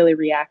really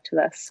react to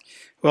this.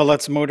 Well,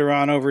 let's motor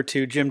on over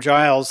to Jim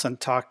Giles and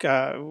talk. What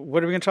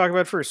are we going to talk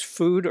about first,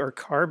 food or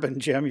carbon,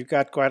 Jim? You've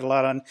got quite a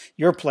lot on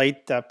your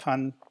plate,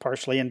 pun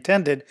partially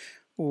intended.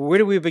 Where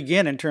do we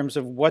begin in terms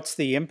of what's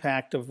the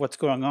impact of what's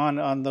going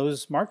on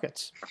those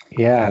markets?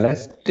 Yeah,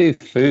 let's do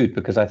food,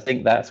 because I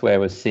think that's where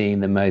we're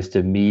seeing the most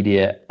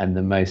immediate and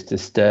the most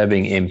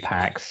disturbing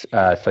impacts.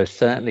 So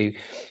certainly,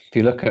 if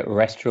you look at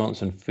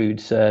restaurants and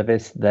food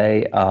service,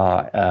 they're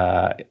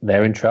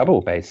in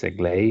trouble,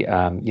 basically.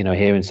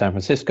 Here in San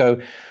Francisco,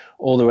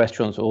 all the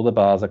restaurants, all the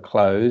bars are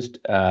closed.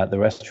 The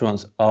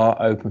restaurants are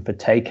open for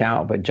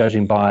takeout, but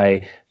judging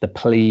by the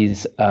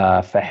pleas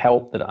for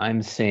help that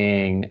I'm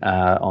seeing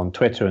on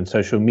Twitter and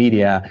social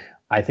media,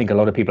 I think a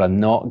lot of people are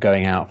not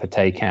going out for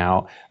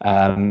takeout.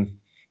 And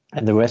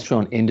the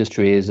restaurant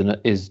industry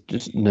is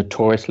just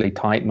notoriously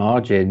tight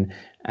margin.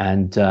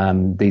 And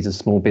these are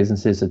small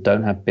businesses that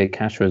don't have big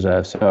cash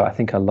reserves. So I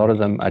think a lot of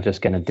them are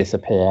just going to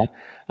disappear.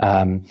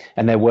 And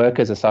their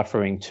workers are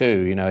suffering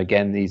too.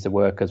 Again, these are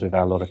workers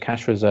without a lot of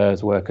cash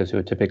reserves, workers who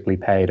are typically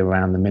paid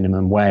around the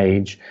minimum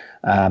wage.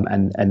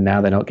 And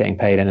now they're not getting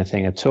paid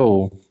anything at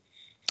all.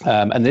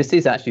 And this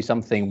is actually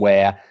something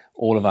where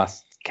all of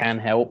us can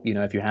help.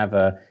 If you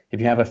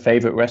have a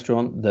favorite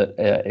restaurant that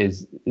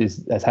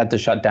has had to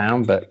shut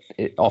down, but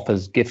it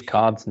offers gift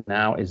cards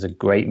now, is a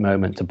great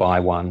moment to buy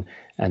one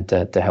and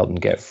to help them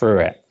get through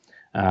it.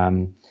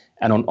 And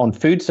on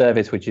food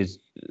service, which is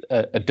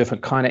a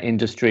different kind of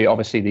industry,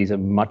 obviously these are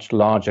much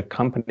larger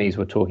companies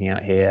we're talking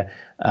out here,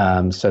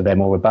 so they're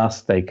more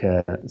robust. They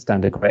can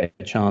stand a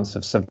greater chance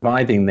of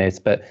surviving this,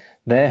 but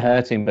they're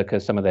hurting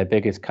because some of their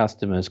biggest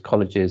customers,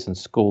 colleges and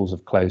schools,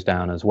 have closed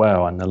down as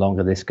well. And the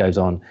longer this goes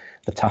on,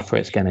 the tougher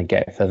it's going to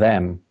get for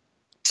them.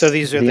 So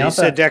these are the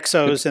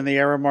Sodexos and the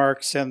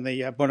Aramarks and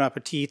the Bon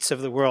Appetits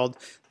of the world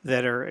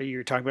that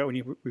you're talking about when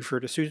you refer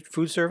to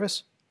food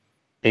service?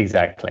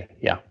 Exactly,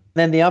 yeah.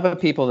 Then the other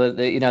people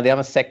the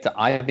other sector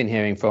I've been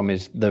hearing from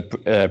is the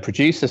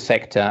producer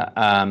sector.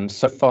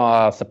 So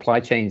far, supply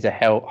chains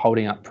are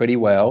holding up pretty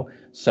well.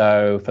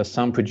 So for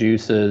some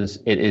producers,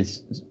 it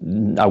is,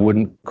 I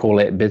wouldn't call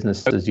it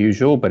business as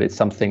usual, but it's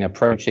something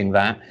approaching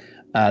that.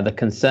 The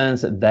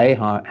concerns that they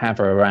have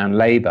are around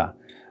labor.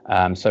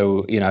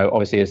 So,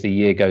 obviously, as the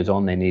year goes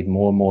on, they need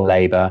more and more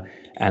labor,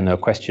 and there are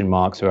question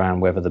marks around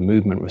whether the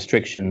movement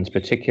restrictions,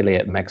 particularly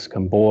at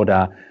Mexican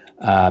border,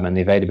 and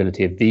the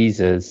availability of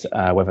visas,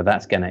 whether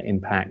that's going to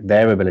impact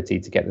their ability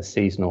to get the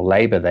seasonal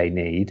labor they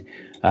need.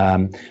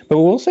 But we're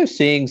also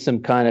seeing some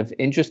kind of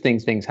interesting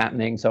things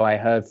happening. So I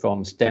heard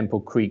from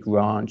Stemple Creek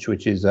Ranch,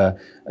 which is a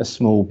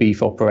small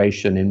beef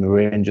operation in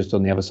Marin, just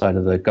on the other side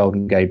of the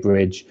Golden Gate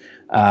Bridge.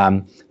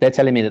 They're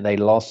telling me that they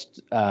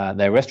lost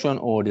their restaurant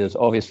orders,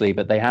 obviously,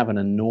 but they have an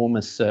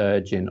enormous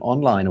surge in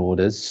online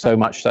orders, so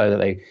much so that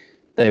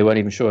they weren't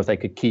even sure if they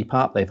could keep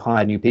up. They've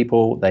hired new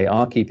people. They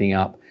are keeping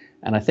up.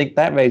 And I think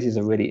that raises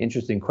a really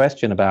interesting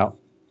question about,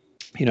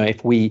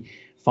 if we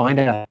find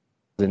out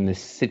in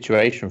this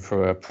situation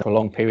for a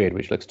prolonged period,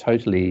 which looks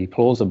totally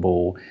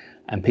plausible,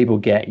 and people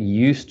get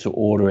used to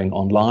ordering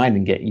online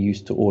and get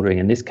used to ordering,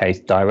 in this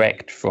case,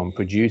 direct from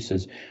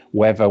producers,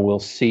 whether we'll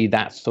see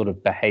that sort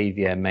of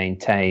behavior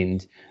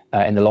maintained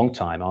in the long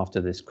time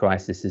after this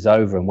crisis is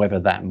over, and whether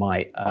that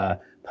might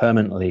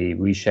permanently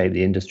reshape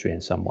the industry in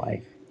some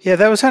way. Yeah,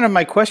 that was kind of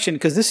my question,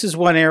 because this is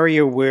one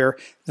area where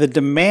the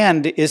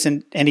demand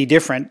isn't any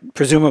different,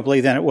 presumably,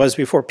 than it was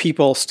before.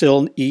 People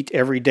still eat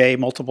every day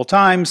multiple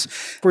times.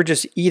 We're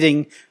just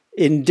eating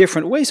in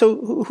different ways.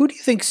 So who do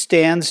you think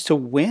stands to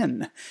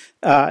win,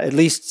 at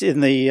least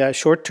in the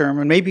short term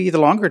and maybe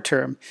the longer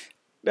term,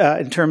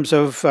 in terms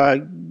of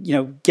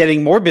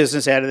getting more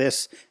business out of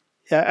this?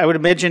 I would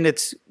imagine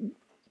it's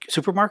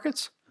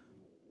supermarkets?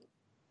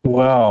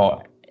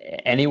 Well,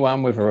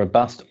 anyone with a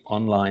robust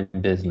online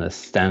business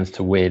stands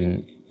to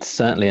win,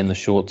 certainly in the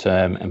short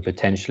term and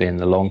potentially in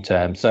the long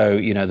term. So,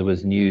 there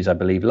was news, I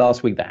believe,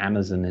 last week that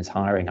Amazon is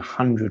hiring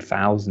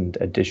 100,000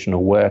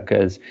 additional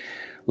workers.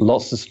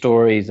 Lots of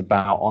stories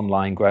about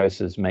online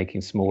grocers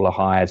making smaller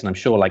hires. And I'm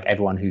sure, like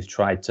everyone who's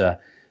tried to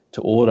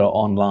order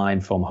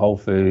online from Whole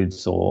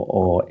Foods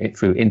or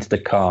through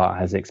Instacart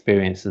has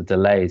experienced the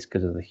delays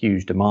because of the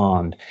huge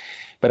demand.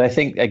 But I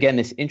think, again,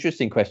 this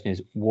interesting question is,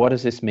 what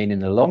does this mean in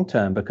the long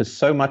term? Because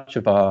so much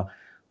of our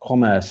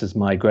commerce has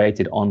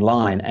migrated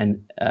online,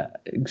 and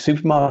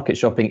supermarket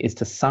shopping is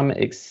to some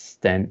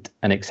extent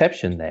an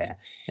exception there.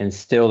 And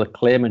still the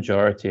clear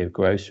majority of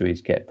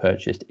groceries get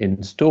purchased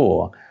in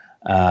store.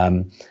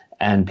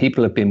 And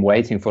people have been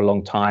waiting for a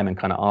long time and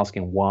kind of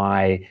asking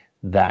why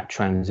that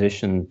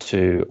transition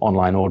to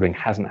online ordering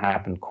hasn't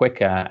happened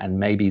quicker. And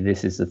maybe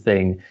this is the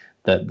thing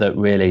that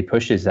really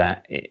pushes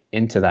that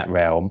into that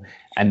realm.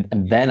 And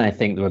then I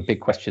think there are big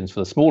questions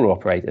for the smaller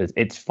operators.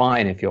 It's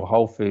fine if you're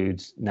Whole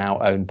Foods, now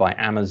owned by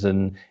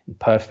Amazon, in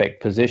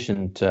perfect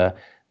position to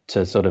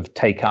sort of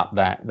take up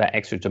that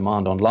extra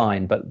demand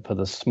online. But for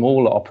the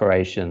smaller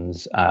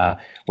operations,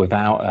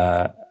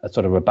 without a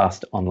sort of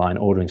robust online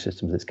ordering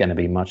systems, it's going to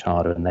be much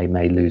harder, and they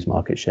may lose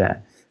market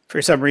share.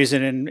 for some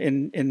reason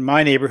in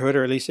my neighborhood,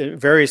 or at least in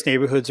various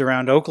neighborhoods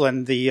around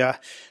Oakland, the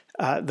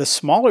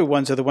smaller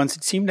ones are the ones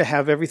that seem to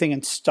have everything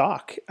in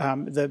stock.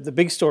 The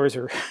big stores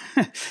are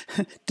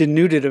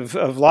denuded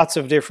of lots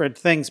of different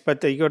things,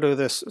 but you go to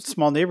the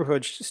small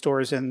neighborhood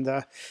stores, and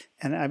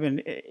I've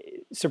been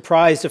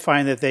surprised to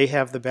find that they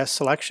have the best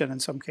selection in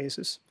some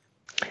cases.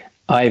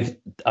 I've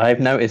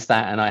noticed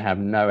that, and I have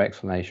no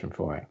explanation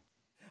for it.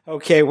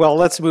 Okay, well,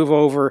 let's move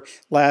over,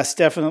 last,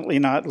 definitely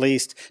not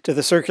least, to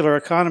the circular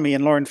economy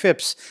and Lauren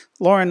Phipps.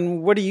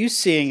 Lauren, what are you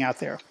seeing out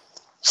there?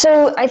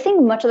 So I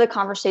think much of the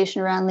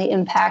conversation around the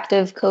impact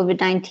of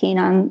COVID-19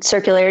 on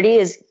circularity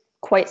is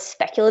quite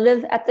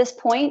speculative at this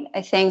point.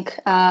 I think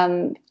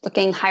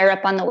looking higher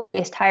up on the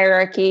waste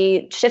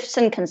hierarchy, shifts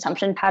in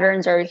consumption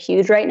patterns are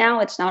huge right now.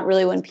 It's not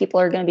really when people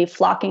are going to be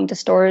flocking to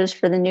stores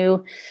for the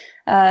new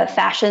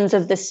fashions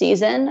of the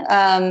season.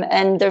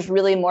 And there's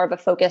really more of a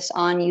focus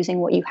on using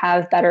what you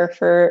have better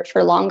for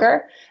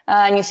longer.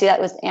 And you see that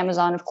with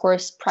Amazon, of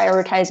course,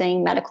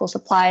 prioritizing medical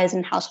supplies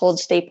and household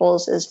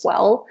staples as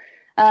well.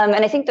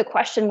 And I think the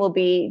question will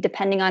be,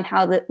 depending on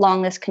how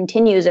long this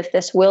continues, if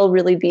this will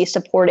really be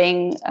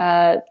supporting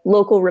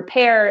local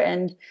repair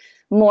and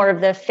more of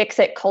the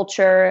fix-it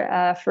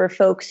culture for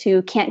folks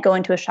who can't go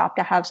into a shop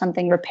to have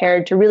something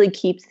repaired, to really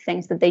keep the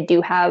things that they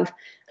do have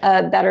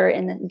better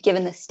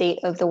given the state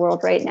of the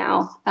world right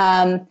now.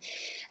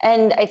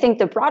 And I think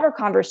the broader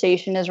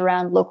conversation is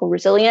around local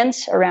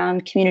resilience,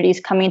 around communities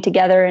coming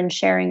together and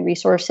sharing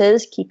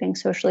resources, keeping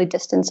socially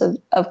distanced,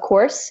 of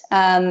course,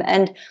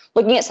 and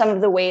looking at some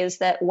of the ways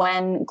that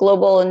when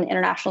global and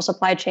international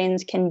supply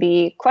chains can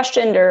be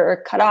questioned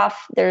or cut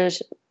off,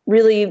 there's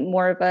really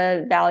more of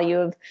a value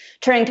of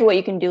turning to what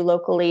you can do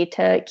locally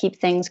to keep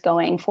things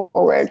going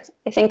forward.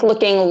 I think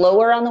looking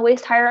lower on the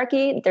waste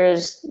hierarchy,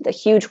 there's the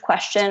huge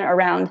question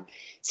around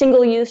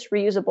single-use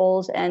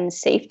reusables and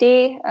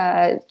safety.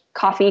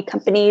 Coffee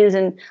companies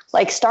and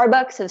like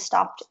Starbucks have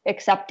stopped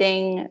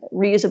accepting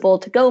reusable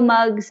to-go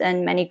mugs,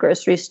 and many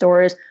grocery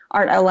stores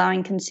aren't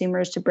allowing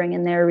consumers to bring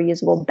in their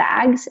reusable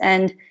bags.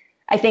 And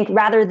I think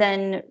rather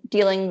than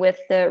dealing with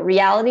the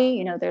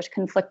reality, there's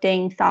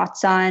conflicting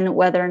thoughts on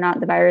whether or not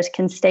the virus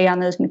can stay on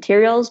those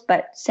materials,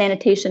 but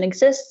sanitation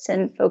exists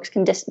and folks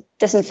can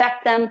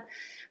disinfect them.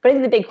 But I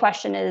think the big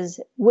question is,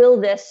 will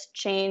this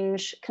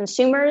change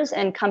consumers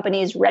and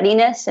companies'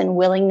 readiness and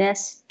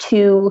willingness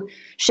to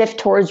shift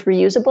towards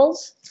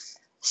reusables?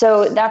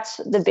 So that's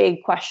the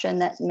big question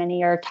that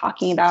many are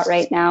talking about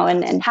right now,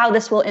 and how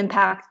this will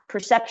impact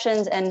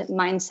perceptions and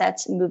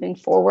mindsets moving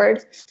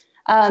forward.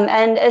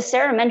 And as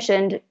Sarah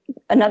mentioned,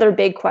 another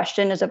big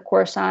question is, of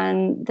course,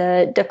 on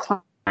the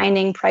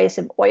declining price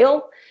of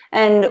oil,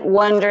 and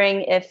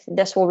wondering if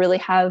this will really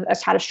have a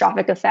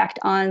catastrophic effect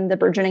on the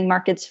burgeoning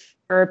markets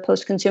for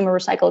post-consumer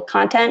recycled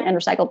content and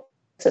recycled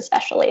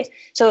especially.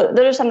 So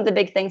those are some of the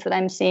big things that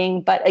I'm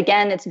seeing. But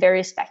again, it's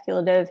very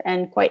speculative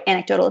and quite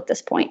anecdotal at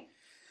this point.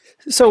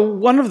 So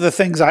one of the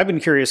things I've been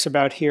curious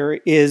about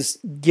here is,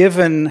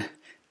 given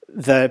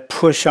the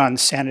push on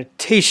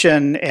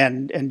sanitation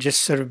and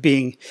just sort of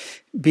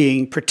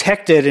being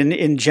protected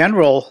in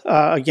general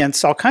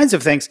against all kinds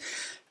of things,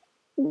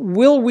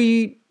 will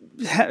we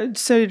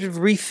sort of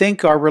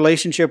rethink our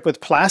relationship with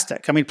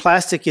plastic? I mean,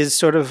 plastic is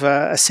sort of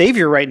a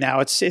savior right now.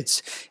 It's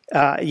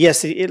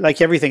yes,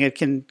 like everything, it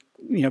can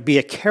be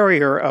a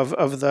carrier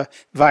of the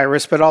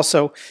virus, but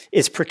also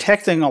it's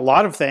protecting a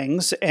lot of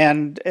things,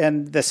 and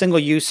the single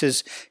use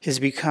has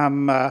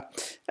become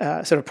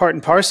sort of part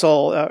and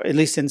parcel, at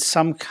least in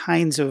some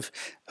kinds of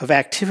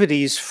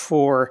activities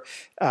for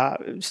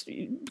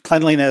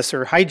cleanliness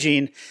or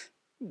hygiene.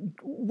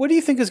 What do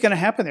you think is going to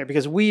happen there?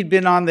 Because we'd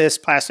been on this,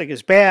 plastic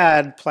is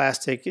bad,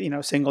 plastic,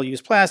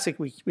 single-use plastic,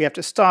 we have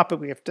to stop it.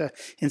 We have to,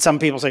 and some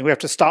people saying we have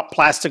to stop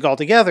plastic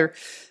altogether.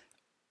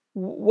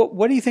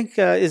 What do you think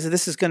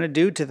this is going to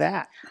do to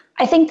that?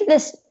 I think that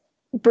this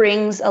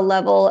brings a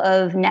level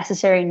of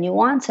necessary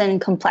nuance and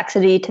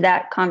complexity to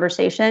that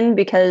conversation,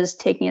 because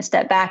taking a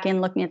step back and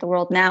looking at the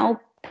world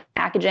now,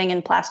 packaging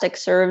and plastic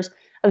serves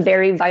a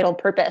very vital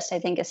purpose, I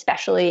think,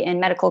 especially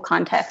in medical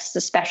contexts,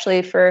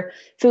 especially for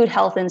food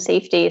health and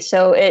safety.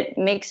 So it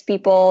makes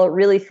people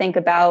really think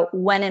about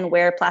when and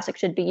where plastic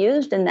should be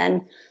used, and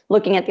then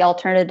looking at the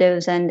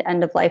alternatives and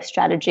end-of-life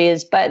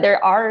strategies. But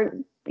there are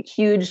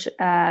huge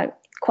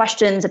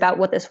questions about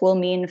what this will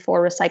mean for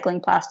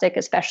recycling plastic,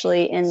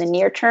 especially in the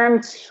near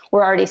term.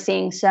 We're already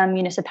seeing some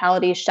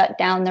municipalities shut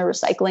down their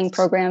recycling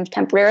programs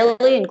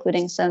temporarily,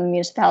 including some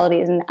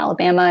municipalities in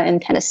Alabama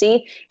and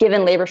Tennessee,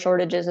 given labor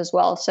shortages as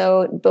well.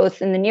 So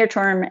both in the near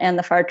term and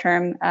the far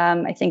term,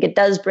 I think it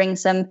does bring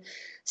some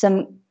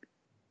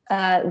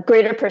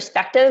greater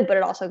perspective, but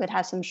it also could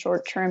have some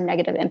short-term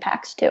negative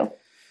impacts too.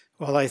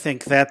 Well, I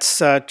think that's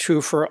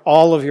true for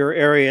all of your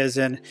areas,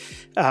 and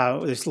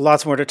there's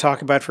lots more to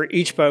talk about for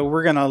each, but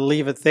we're going to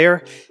leave it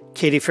there.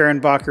 Katie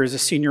Fehrenbacher is a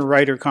senior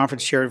writer,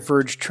 conference chair at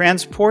Verge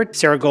Transport.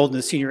 Sarah Golden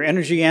is senior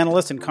energy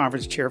analyst and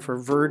conference chair for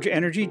Verge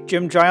Energy.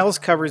 Jim Giles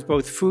covers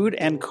both food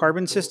and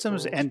carbon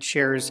systems and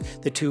chairs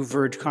the two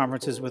Verge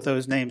conferences with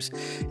those names.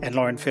 And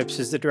Lauren Phipps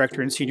is the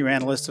director and senior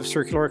analyst of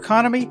Circular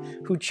Economy,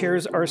 who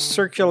chairs our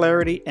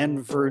Circularity and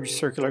Verge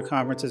Circular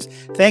conferences.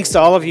 Thanks to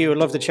all of you. I'd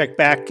love to check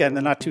back in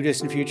the not too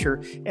distant future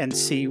and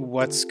see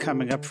what's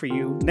coming up for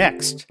you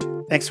next.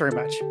 Thanks very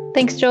much.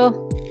 Thanks,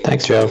 Joel.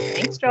 Thanks, Joe.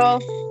 Thanks, Joel.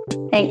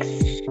 Thanks.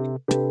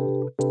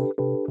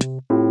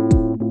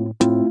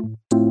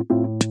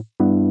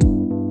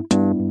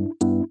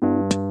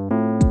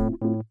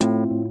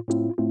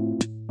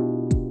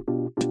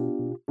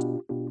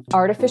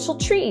 Artificial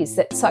trees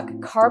that suck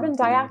carbon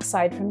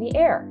dioxide from the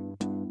air.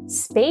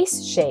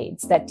 Space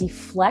shades that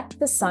deflect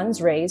the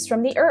sun's rays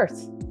from the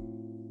Earth.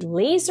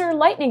 Laser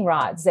lightning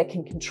rods that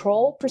can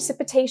control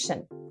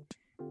precipitation.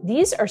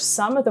 These are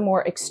some of the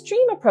more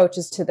extreme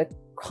approaches to the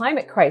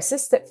climate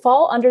crisis that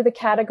fall under the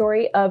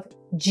category of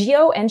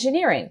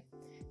geoengineering,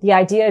 the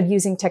idea of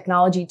using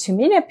technology to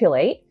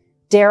manipulate,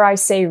 dare I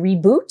say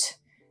reboot,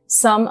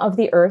 some of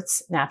the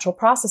Earth's natural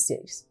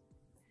processes.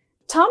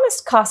 Thomas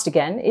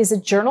Costigan is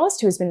a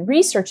journalist who has been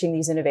researching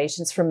these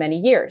innovations for many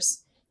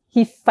years.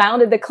 He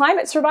founded the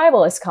Climate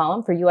Survivalist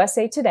column for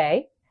USA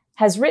Today,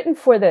 has written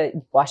for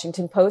the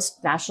Washington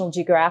Post, National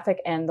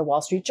Geographic, and the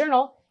Wall Street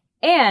Journal,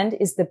 and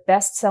is the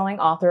best-selling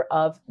author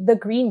of The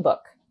Green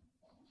Book.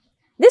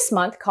 This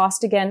month,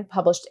 Costigan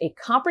published a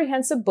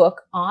comprehensive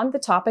book on the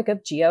topic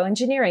of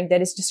geoengineering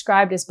that is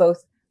described as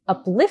both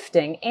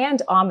uplifting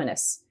and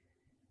ominous.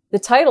 The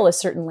title is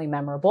certainly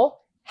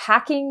memorable,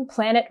 Hacking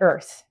Planet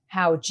Earth,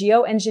 How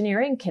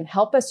Geoengineering Can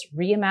Help Us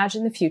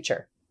Reimagine the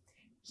Future.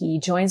 He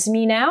joins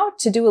me now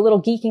to do a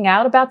little geeking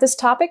out about this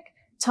topic.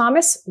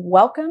 Thomas,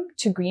 welcome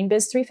to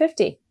GreenBiz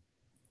 350.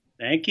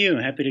 Thank you.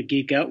 Happy to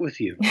geek out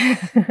with you.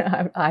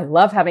 I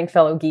love having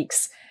fellow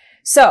geeks.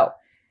 So,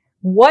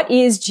 what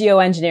is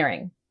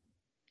geoengineering?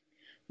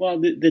 Well,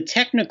 the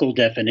technical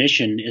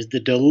definition is the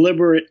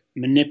deliberate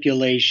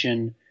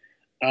manipulation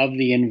of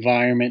the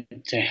environment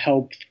to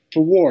help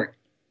thwart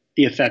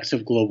the effects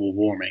of global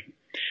warming.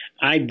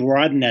 I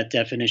broaden that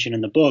definition in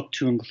the book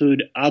to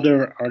include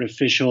other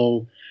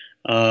artificial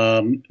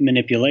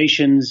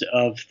manipulations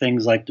of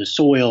things like the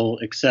soil,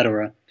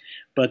 etc.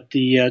 But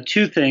the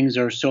two things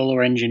are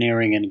solar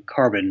engineering and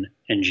carbon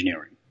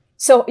engineering.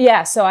 So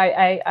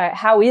I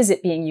how is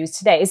it being used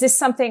today? Is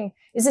this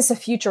a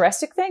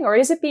futuristic thing, or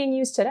is it being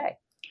used today?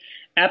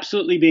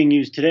 Absolutely being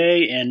used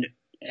today. And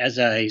as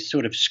I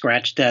sort of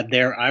scratched that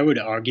there, I would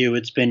argue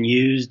it's been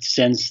used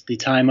since the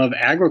time of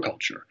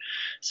agriculture,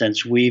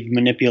 since we've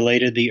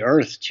manipulated the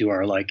earth to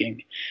our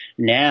liking.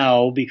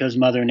 Now, because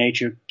Mother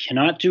Nature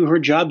cannot do her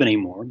job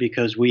anymore,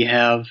 because we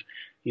have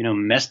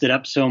messed it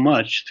up so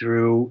much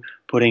through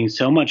putting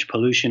so much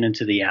pollution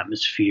into the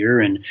atmosphere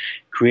and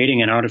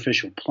creating an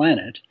artificial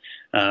planet,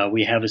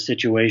 we have a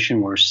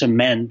situation where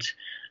cement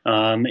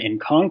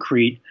and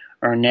concrete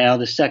are now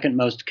the second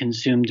most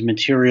consumed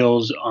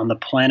materials on the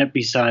planet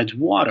besides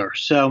water.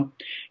 So,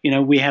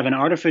 we have an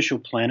artificial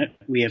planet.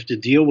 We have to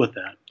deal with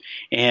that.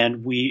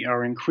 And we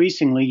are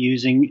increasingly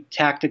using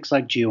tactics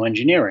like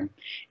geoengineering.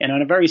 And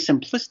on a very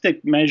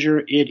simplistic measure,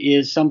 it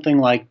is something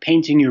like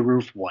painting your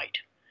roof white.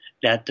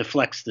 That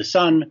deflects the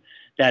sun,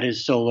 that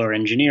is solar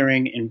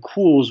engineering, and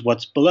cools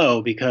what's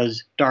below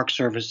because dark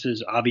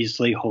surfaces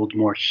obviously hold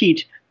more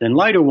heat than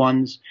lighter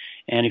ones.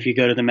 And if you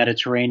go to the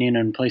Mediterranean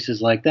and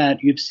places like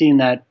that, you've seen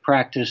that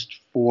practiced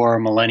for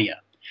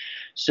millennia.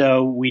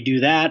 So we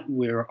do that.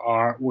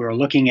 We're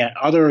looking at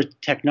other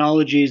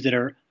technologies that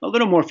are a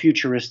little more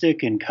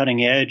futuristic and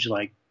cutting edge,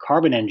 like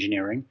carbon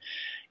engineering.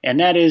 And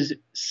that is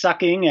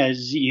sucking,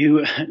 as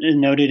you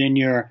noted in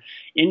your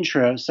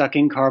intro,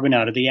 sucking carbon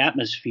out of the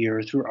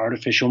atmosphere through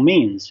artificial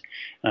means.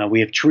 We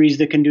have trees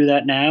that can do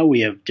that now. We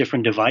have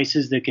different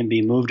devices that can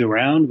be moved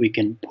around. We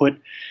can put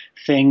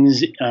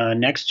things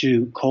next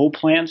to coal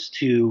plants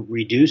to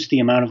reduce the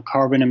amount of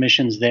carbon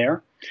emissions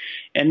there.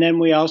 And then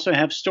we also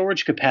have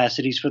storage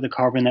capacities for the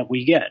carbon that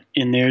we get.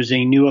 And there's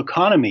a new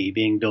economy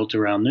being built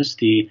around this,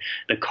 the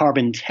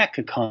carbon tech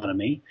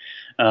economy.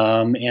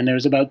 And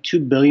there's about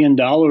 $2 billion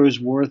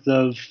worth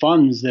of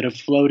funds that have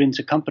flowed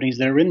into companies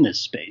that are in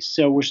this space.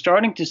 So we're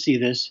starting to see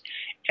this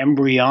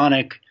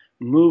embryonic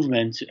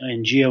movement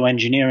in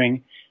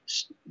geoengineering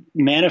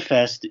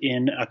manifest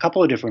in a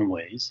couple of different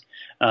ways.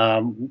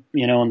 On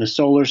the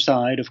solar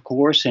side, of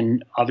course,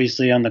 and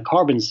obviously on the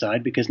carbon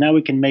side, because now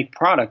we can make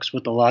products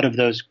with a lot of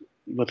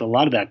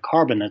that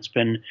carbon that's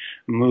been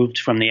moved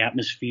from the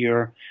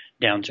atmosphere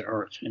down to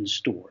Earth and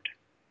stored.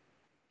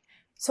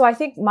 So I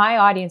think my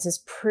audience is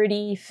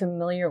pretty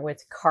familiar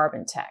with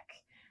carbon tech.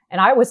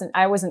 And I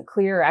wasn't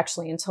clear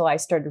actually until I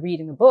started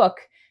reading the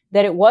book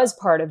that it was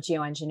part of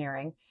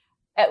geoengineering.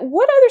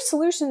 What other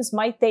solutions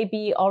might they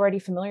be already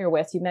familiar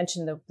with? You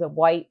mentioned the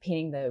white,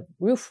 painting the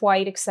roof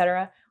white, et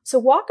cetera. So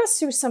walk us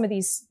through some of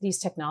these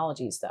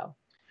technologies, though.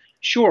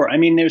 Sure. I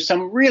mean, there's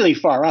some really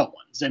far out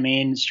ones. I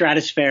mean,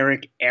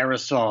 stratospheric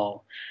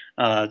aerosol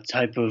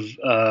type of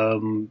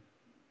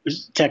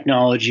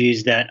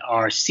technologies that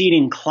are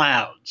seeding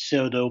clouds.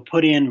 So they'll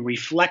put in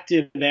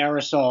reflective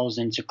aerosols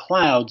into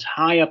clouds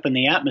high up in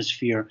the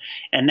atmosphere,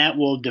 and that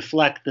will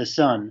deflect the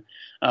sun.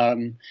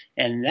 And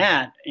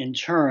that, in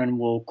turn,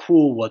 will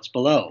cool what's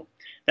below.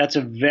 That's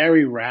a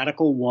very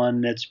radical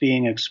one that's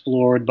being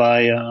explored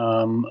by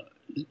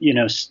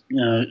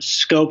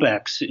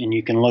ScopeX, and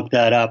you can look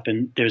that up.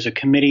 And there's a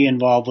committee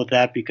involved with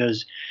that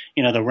because,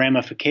 the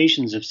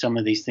ramifications of some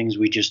of these things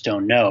we just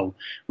don't know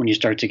when you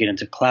start to get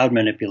into cloud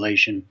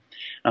manipulation.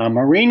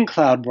 Marine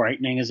cloud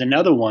brightening is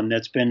another one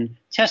that's been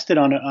tested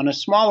on a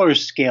smaller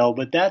scale,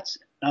 but that's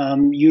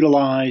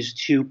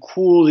utilized to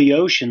cool the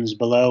oceans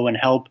below and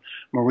help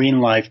marine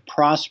life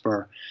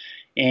prosper.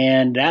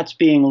 And that's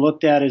being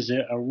looked at as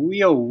a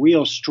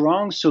real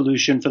strong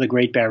solution for the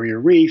Great Barrier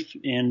Reef.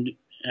 And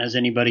as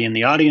anybody in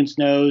the audience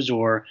knows,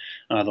 or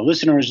the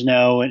listeners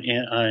know,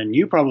 and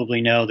you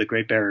probably know, the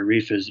Great Barrier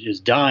Reef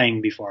is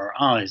dying before our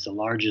eyes. The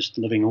largest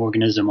living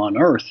organism on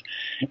Earth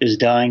is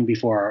dying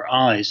before our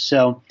eyes.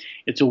 So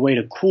it's a way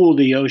to cool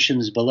the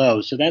oceans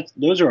below. So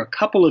those are a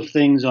couple of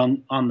things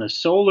on the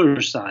solar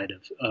side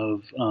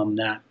of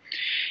that.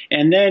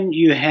 And then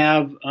you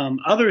have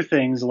other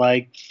things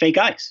like fake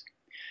ice.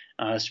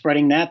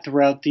 Spreading that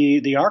throughout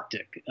the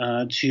Arctic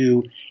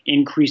to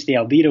increase the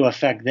albedo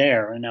effect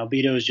there. And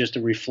albedo is just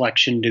a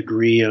reflection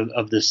degree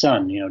of the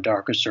sun.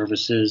 Darker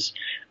surfaces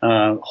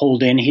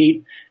hold in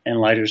heat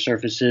and lighter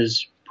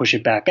surfaces push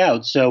it back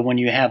out. So when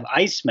you have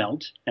ice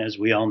melt, as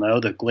we all know,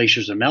 the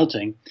glaciers are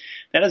melting,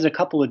 that has a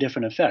couple of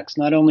different effects.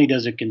 Not only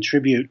does it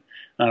contribute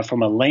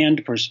from a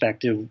land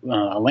perspective,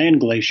 a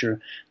land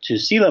glacier, to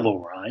sea level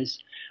rise,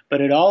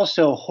 but it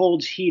also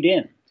holds heat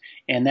in.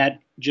 And that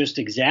just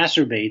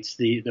exacerbates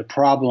the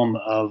problem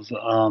of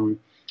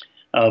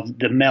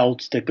the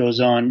melt that goes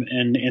on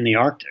in the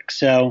Arctic.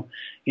 So,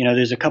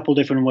 there's a couple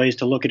different ways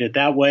to look at it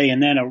that way.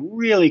 And then a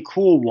really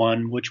cool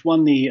one, which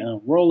won the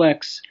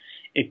Rolex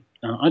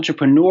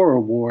Entrepreneur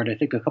Award, I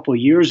think a couple of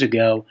years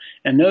ago.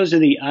 And those are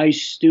the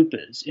ice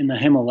stupas in the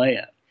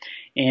Himalaya.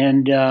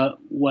 And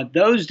what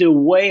those do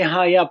way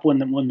high up when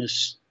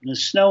the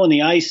snow and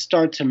the ice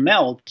start to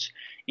melt,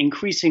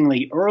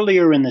 increasingly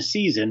earlier in the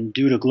season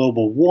due to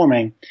global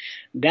warming,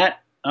 that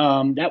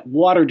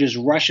water just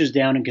rushes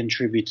down and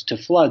contributes to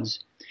floods.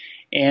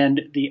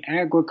 And the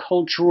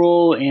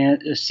agricultural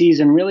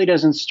season really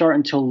doesn't start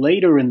until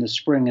later in the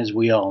spring, as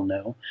we all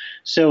know.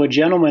 So a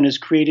gentleman has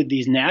created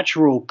these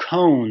natural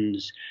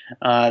cones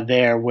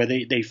there where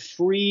they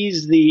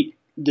freeze the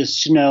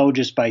snow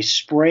just by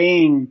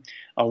spraying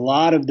a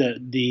lot of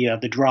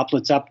the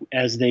droplets up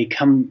as they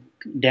come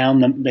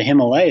down the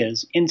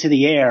Himalayas into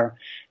the air.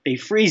 They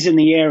freeze in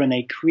the air and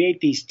they create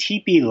these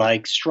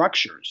teepee-like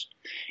structures.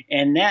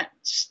 And that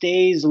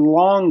stays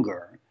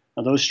longer.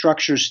 Those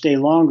structures stay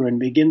longer and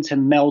begin to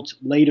melt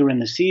later in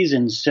the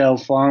season. So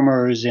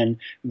farmers and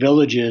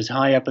villages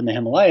high up in the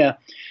Himalaya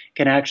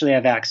can actually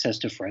have access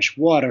to fresh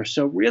water.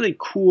 So really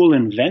cool,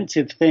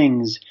 inventive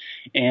things.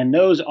 And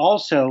those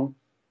also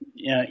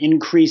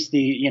increase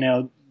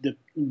the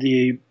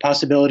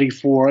possibility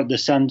for the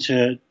sun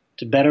to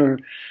better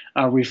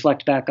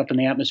reflect back up in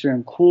the atmosphere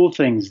and cool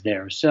things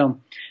there. So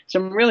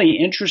some really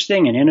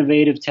interesting and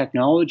innovative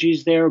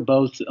technologies there,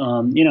 both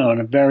in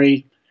a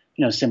very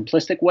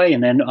simplistic way,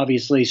 and then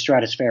obviously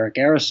stratospheric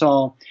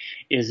aerosol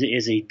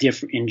is a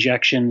different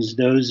injections.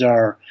 Those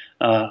are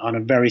on a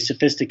very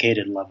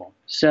sophisticated level.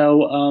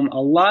 So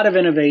a lot of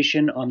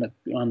innovation on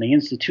the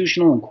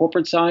institutional and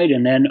corporate side,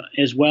 and then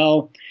as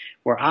well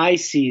where I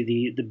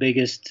see the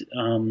biggest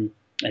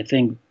I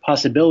think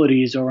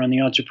possibilities are on the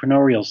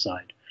entrepreneurial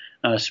side.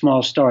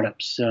 Small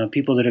startups,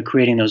 people that are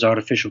creating those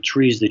artificial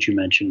trees that you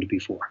mentioned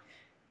before.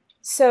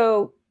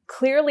 So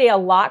clearly a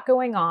lot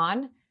going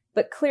on,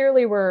 but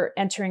clearly we're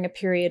entering a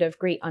period of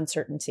great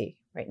uncertainty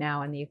right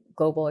now in the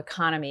global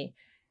economy.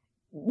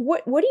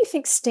 What do you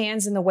think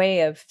stands in the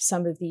way of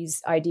some of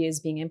these ideas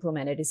being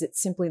implemented? Is it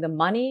simply the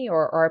money,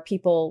 or are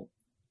people,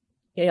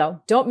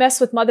 don't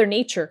mess with Mother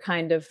Nature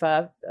kind of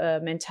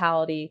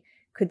mentality?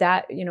 Could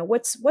that,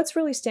 what's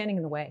really standing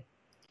in the way?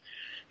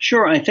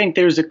 Sure. I think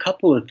there's a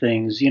couple of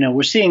things.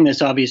 We're seeing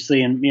this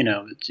obviously, and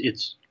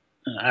it's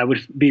I would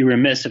be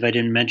remiss if I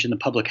didn't mention the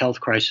public health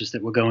crisis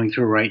that we're going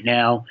through right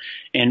now,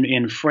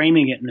 and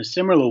framing it in a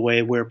similar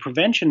way where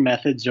prevention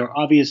methods are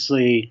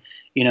obviously,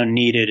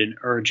 needed and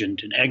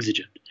urgent and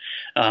exigent.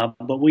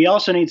 But we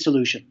also need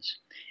solutions.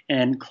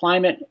 And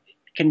climate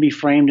can be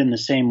framed in the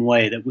same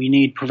way, that we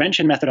need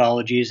prevention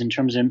methodologies in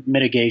terms of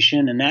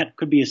mitigation, and that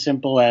could be as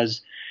simple as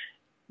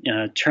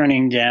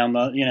turning down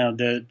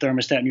the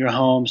thermostat in your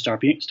home,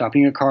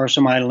 stopping your car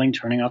from idling,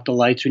 turning off the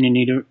lights when you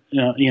need to,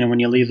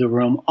 when you leave the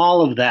room,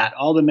 all of that,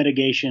 all the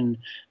mitigation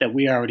that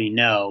we already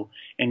know,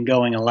 and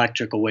going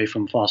electric away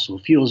from fossil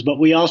fuels. But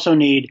we also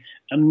need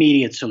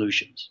immediate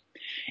solutions.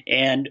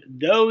 And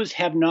those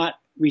have not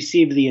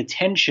received the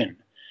attention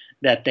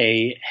that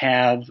they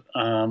have,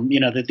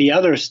 that the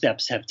other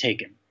steps have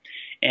taken.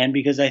 And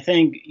because I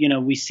think,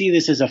 we see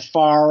this as a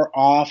far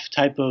off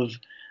type of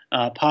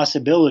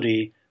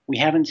possibility, we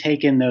haven't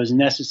taken those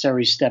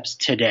necessary steps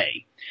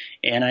today.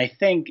 And I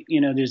think,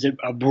 there's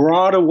a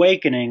broad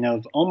awakening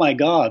of, oh my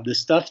God, the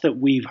stuff that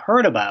we've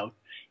heard about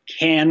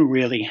can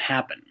really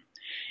happen.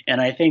 And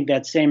I think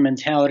that same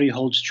mentality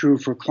holds true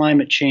for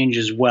climate change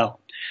as well.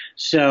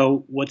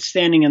 So what's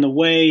standing in the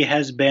way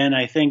has been,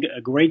 I think,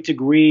 a great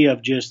degree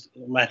of just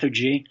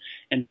lethargy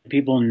and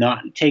people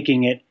not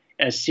taking it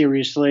as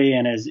seriously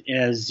and as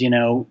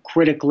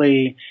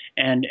critically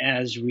and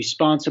as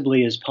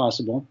responsibly as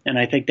possible. And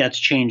I think that's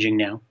changing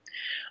now.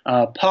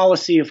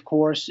 Policy, of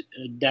course,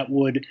 that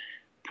would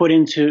put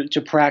into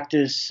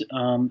practice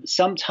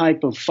some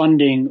type of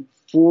funding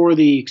for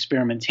the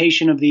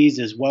experimentation of these,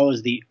 as well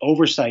as the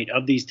oversight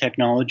of these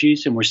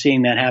technologies. And we're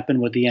seeing that happen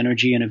with the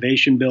Energy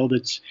Innovation Bill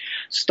that's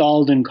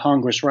stalled in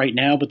Congress right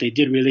now, but they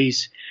did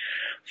release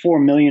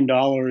 $4 million to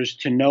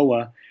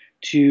NOAA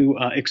to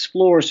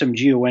explore some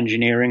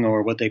geoengineering,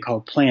 or what they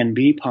call Plan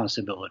B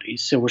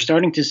possibilities. So we're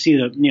starting to see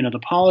the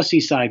policy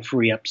side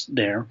free up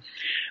there.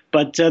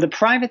 But the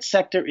private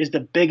sector is the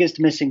biggest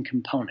missing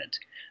component.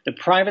 The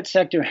private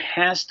sector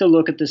has to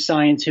look at the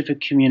scientific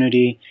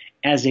community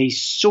as a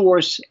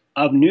source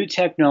of new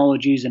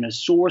technologies and a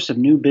source of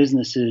new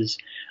businesses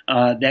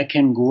that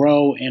can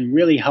grow and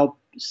really help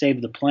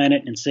save the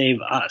planet and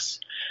save us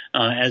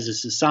as a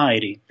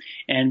society.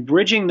 And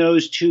bridging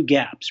those two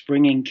gaps,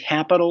 bringing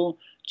capital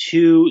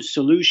to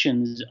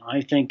solutions,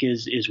 I think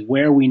is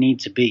where we need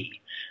to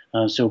be.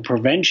 So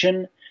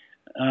prevention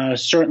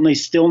certainly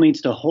still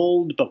needs to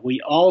hold, but we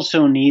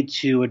also need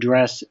to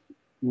address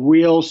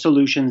real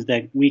solutions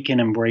that we can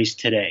embrace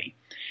today.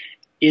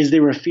 Is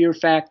there a fear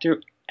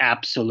factor?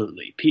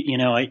 Absolutely.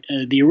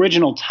 The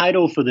original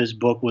title for this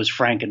book was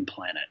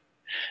Frankenplanet,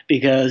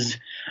 because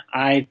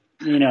I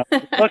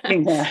was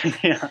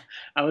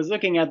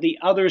looking at the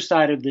other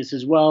side of this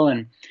as well.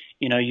 And,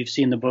 you've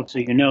seen the book, so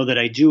you know that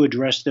I do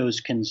address those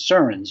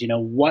concerns.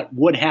 What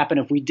would happen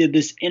if we did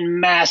this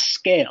in mass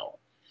scale?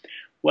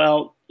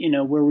 Well,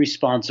 we're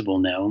responsible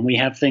now, and we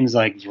have things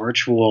like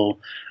virtual,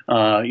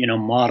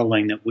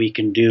 modeling that we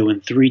can do,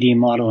 and 3D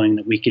modeling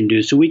that we can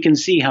do. So we can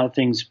see how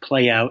things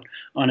play out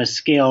on a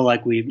scale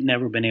like we've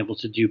never been able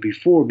to do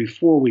before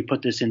we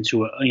put this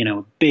into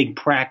a big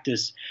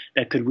practice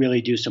that could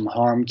really do some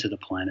harm to the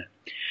planet.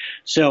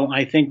 So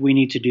I think we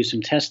need to do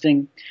some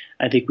testing.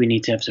 I think we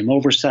need to have some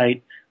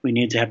oversight. We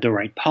need to have the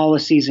right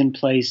policies in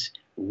place,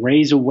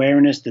 raise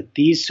awareness that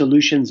these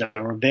solutions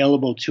are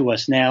available to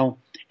us now,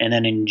 and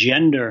then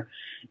engender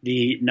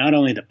not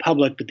only the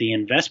public, but the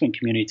investment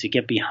community to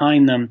get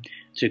behind them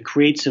to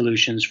create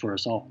solutions for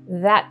us all.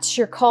 That's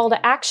your call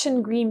to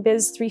action, Green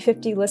Biz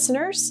 350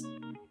 listeners.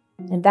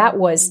 And that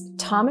was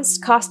Thomas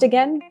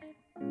Costigan,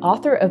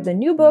 author of the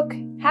new book,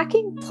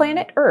 Hacking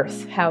Planet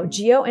Earth, How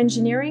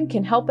Geoengineering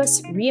Can Help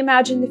Us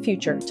Reimagine the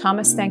Future.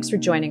 Thomas, thanks for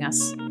joining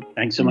us.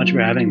 Thanks so much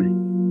for having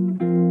me.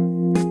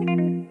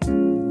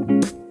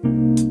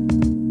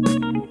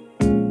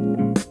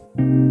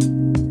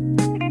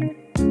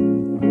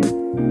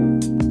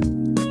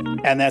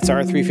 And that's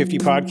our 350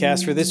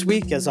 podcast for this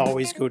week. As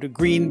always, go to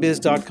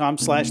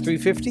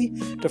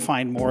greenbiz.com/350 to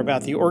find more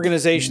about the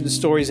organizations,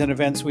 stories, and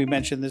events we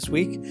mentioned this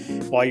week.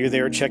 While you're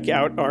there, check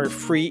out our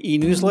free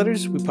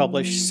e-newsletters. We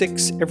publish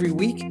 6 every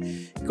week.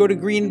 Go to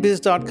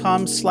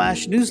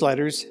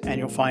greenbiz.com/newsletters and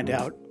you'll find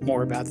out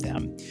more about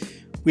them.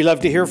 We love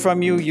to hear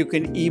from you. You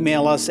can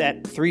email us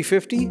at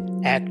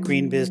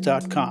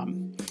 350@greenbiz.com.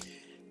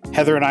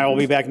 Heather and I will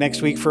be back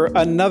next week for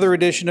another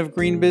edition of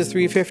Green Biz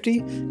 350.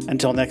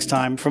 Until next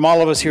time, from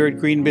all of us here at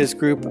Green Biz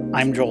Group,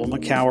 I'm Joel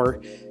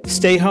McCower.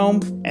 Stay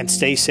home and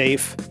stay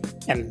safe.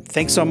 And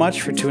thanks so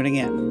much for tuning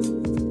in.